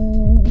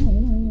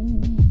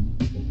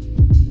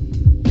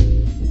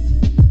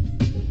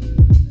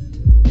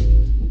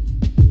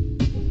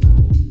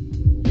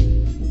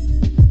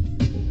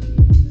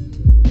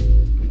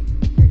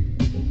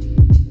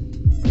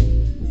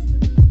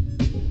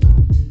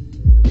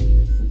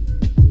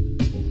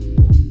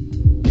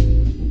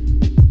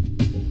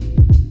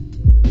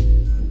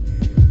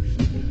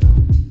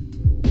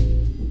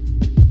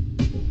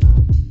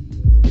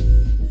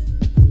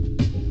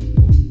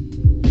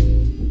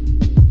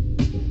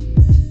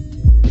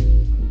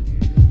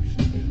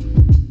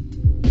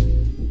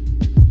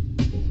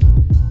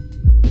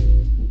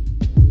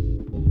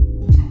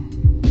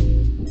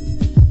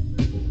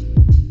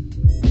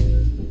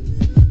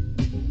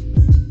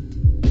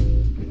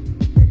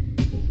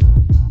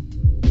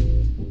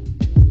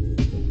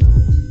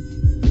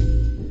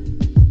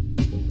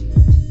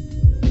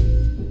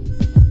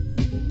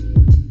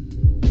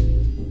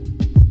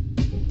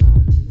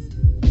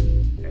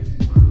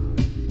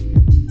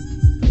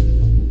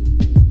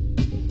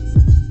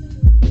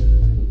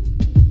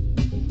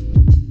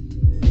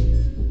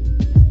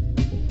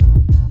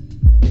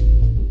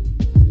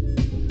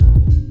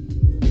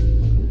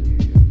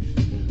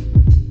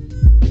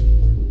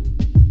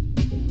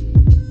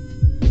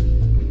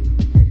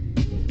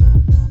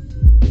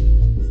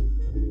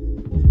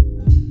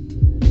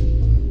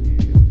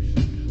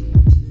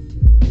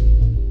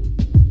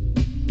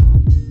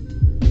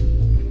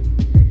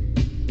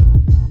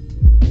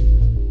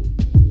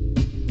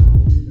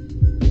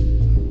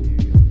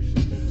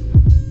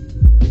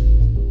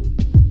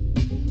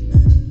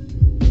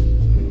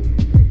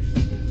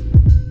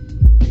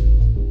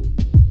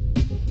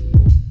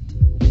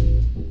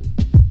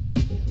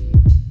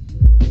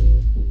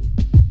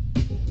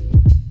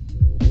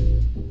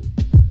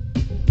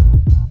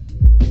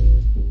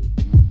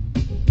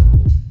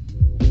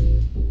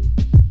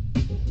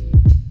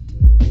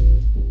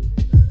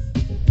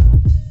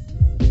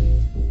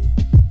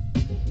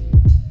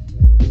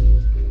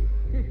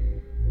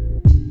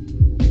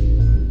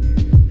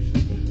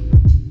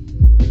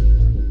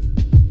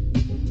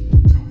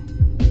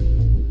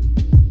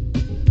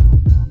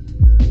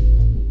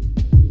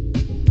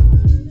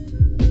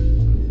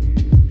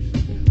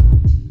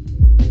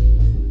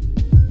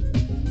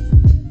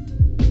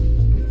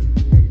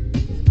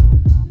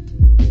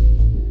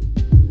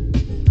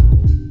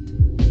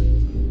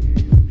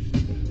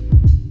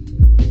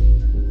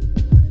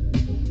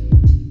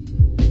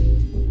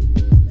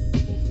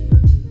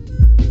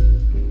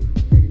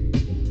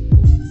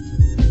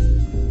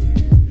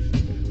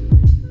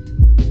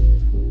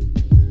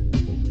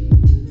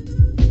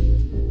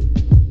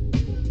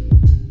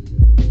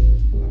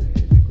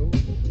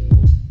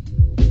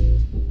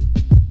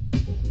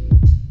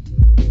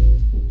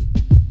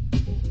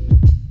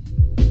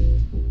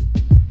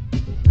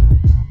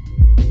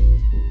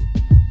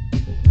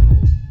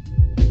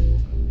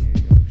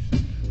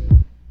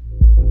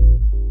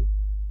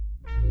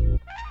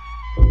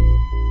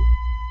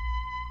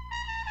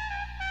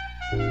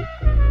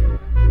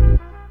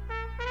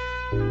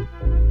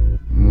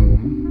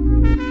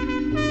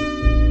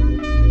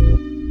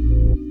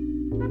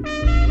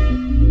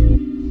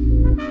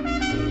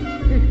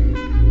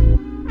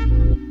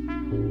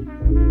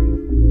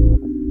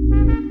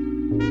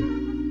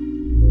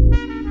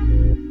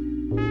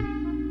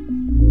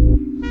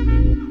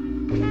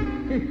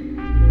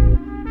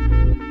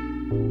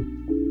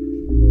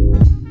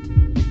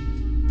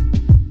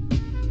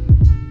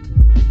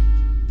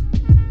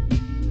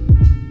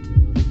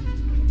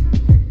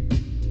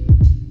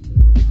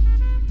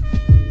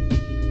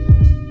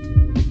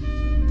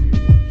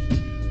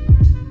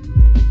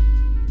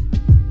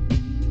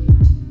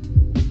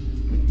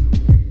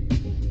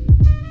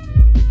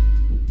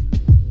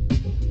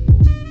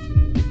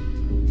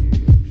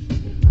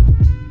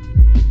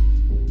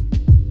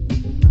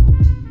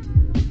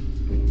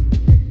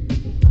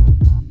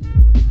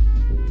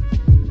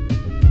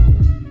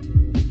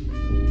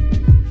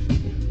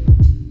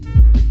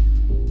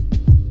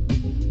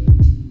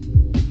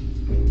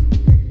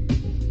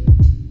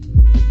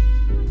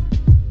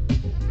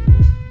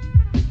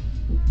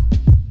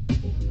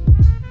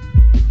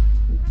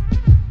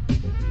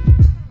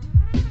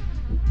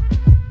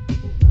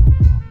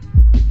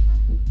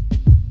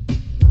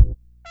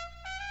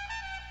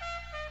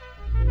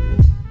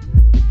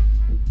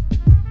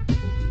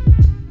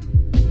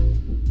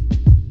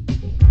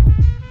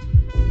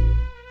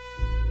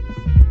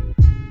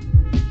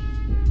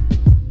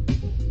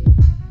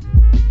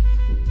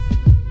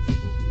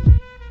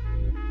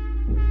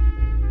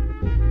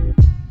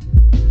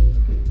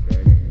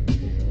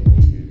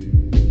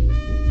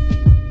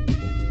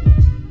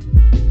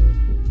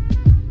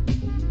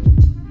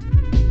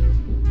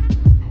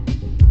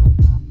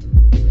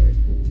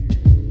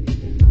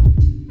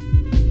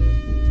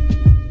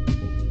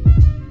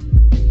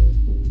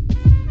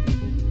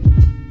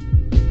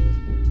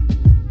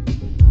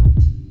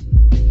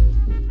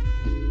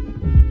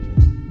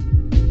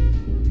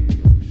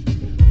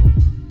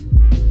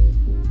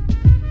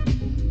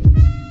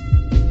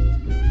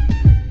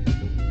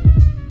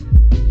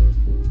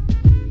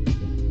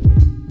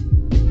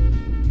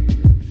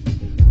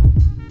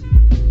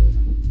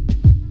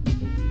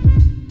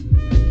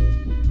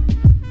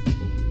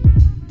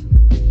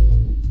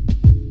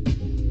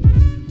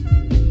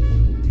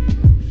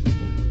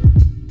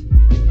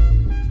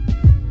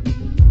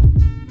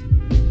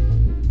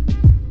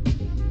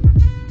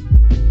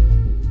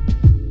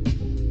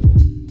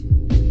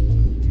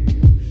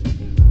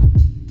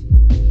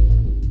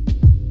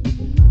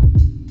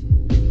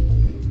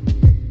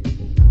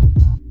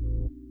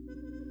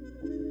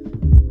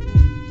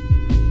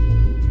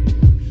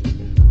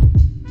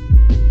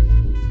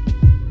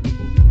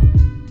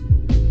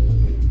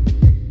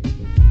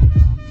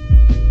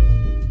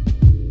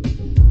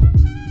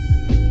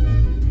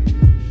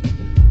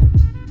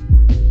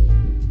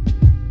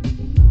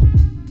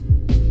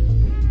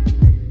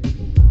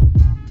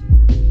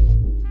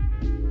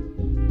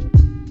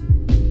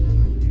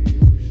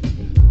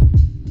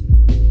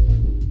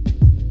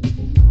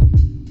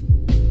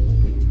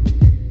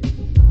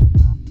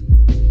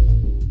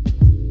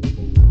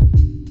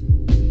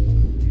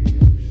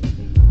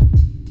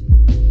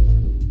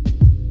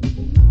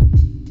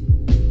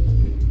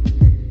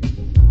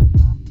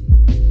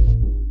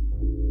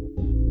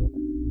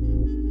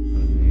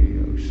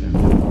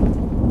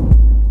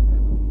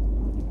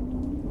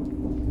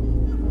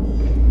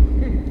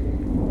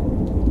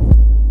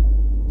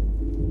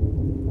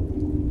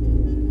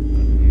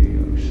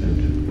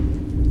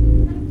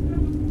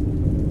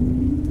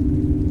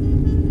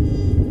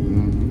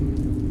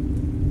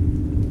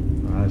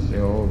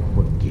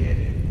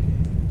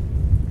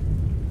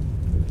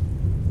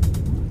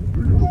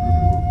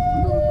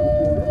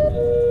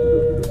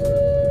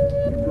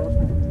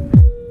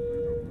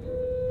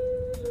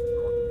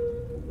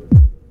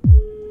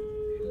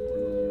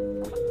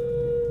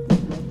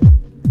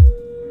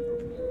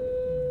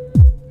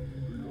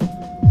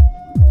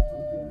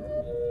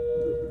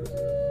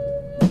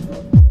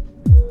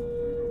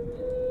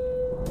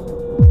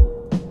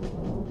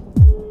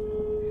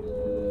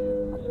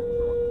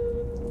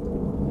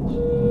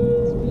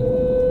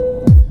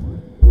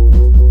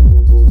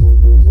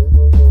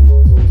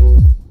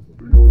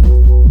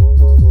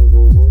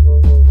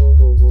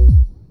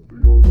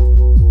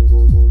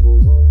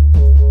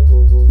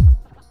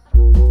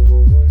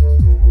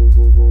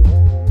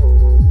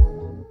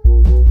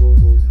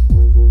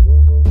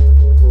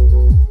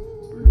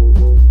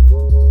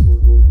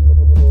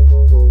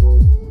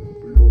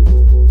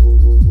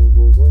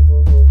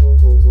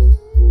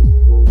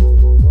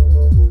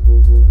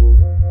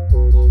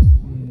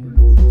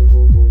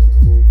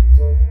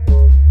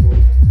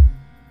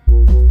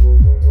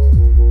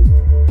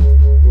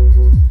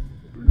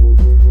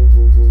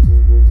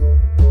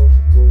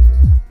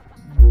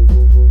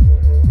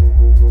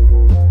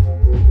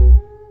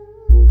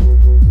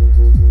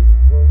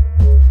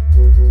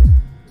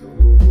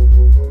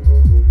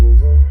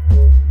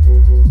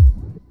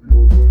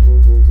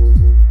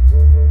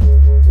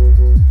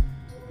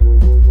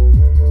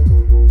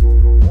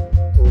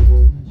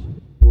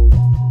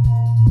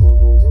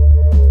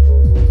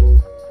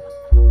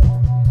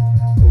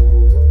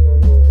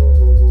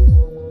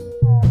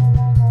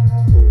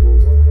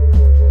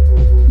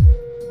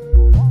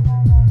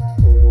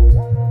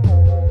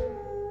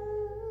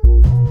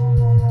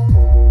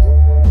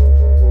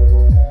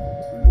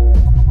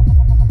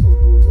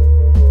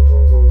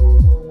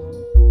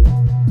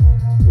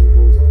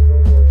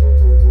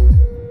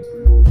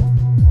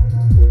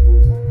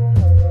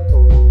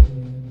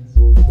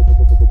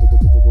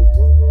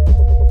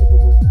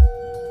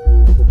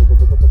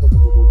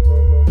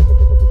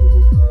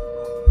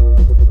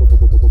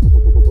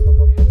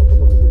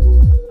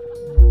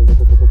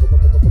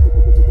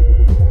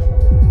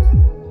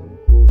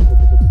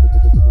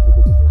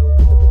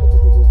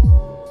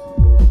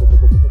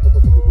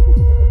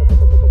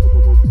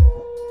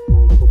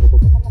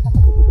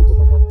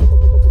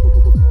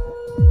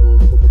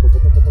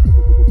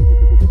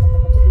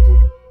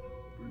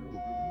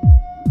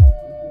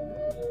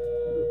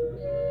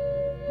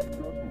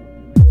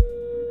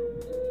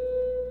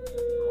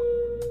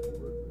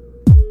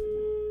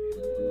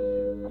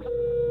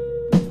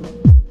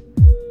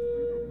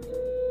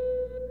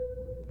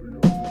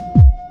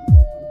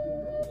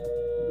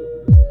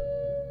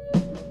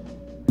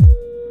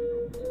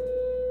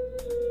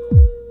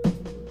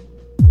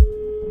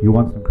 You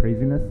want some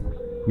craziness?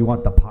 You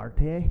want the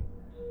party?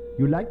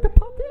 You like the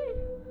party?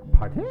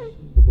 Party?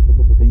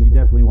 Then you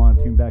definitely want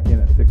to tune back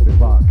in at 6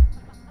 o'clock.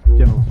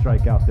 General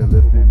Strike out there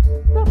listening.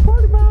 The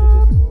party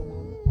vibe!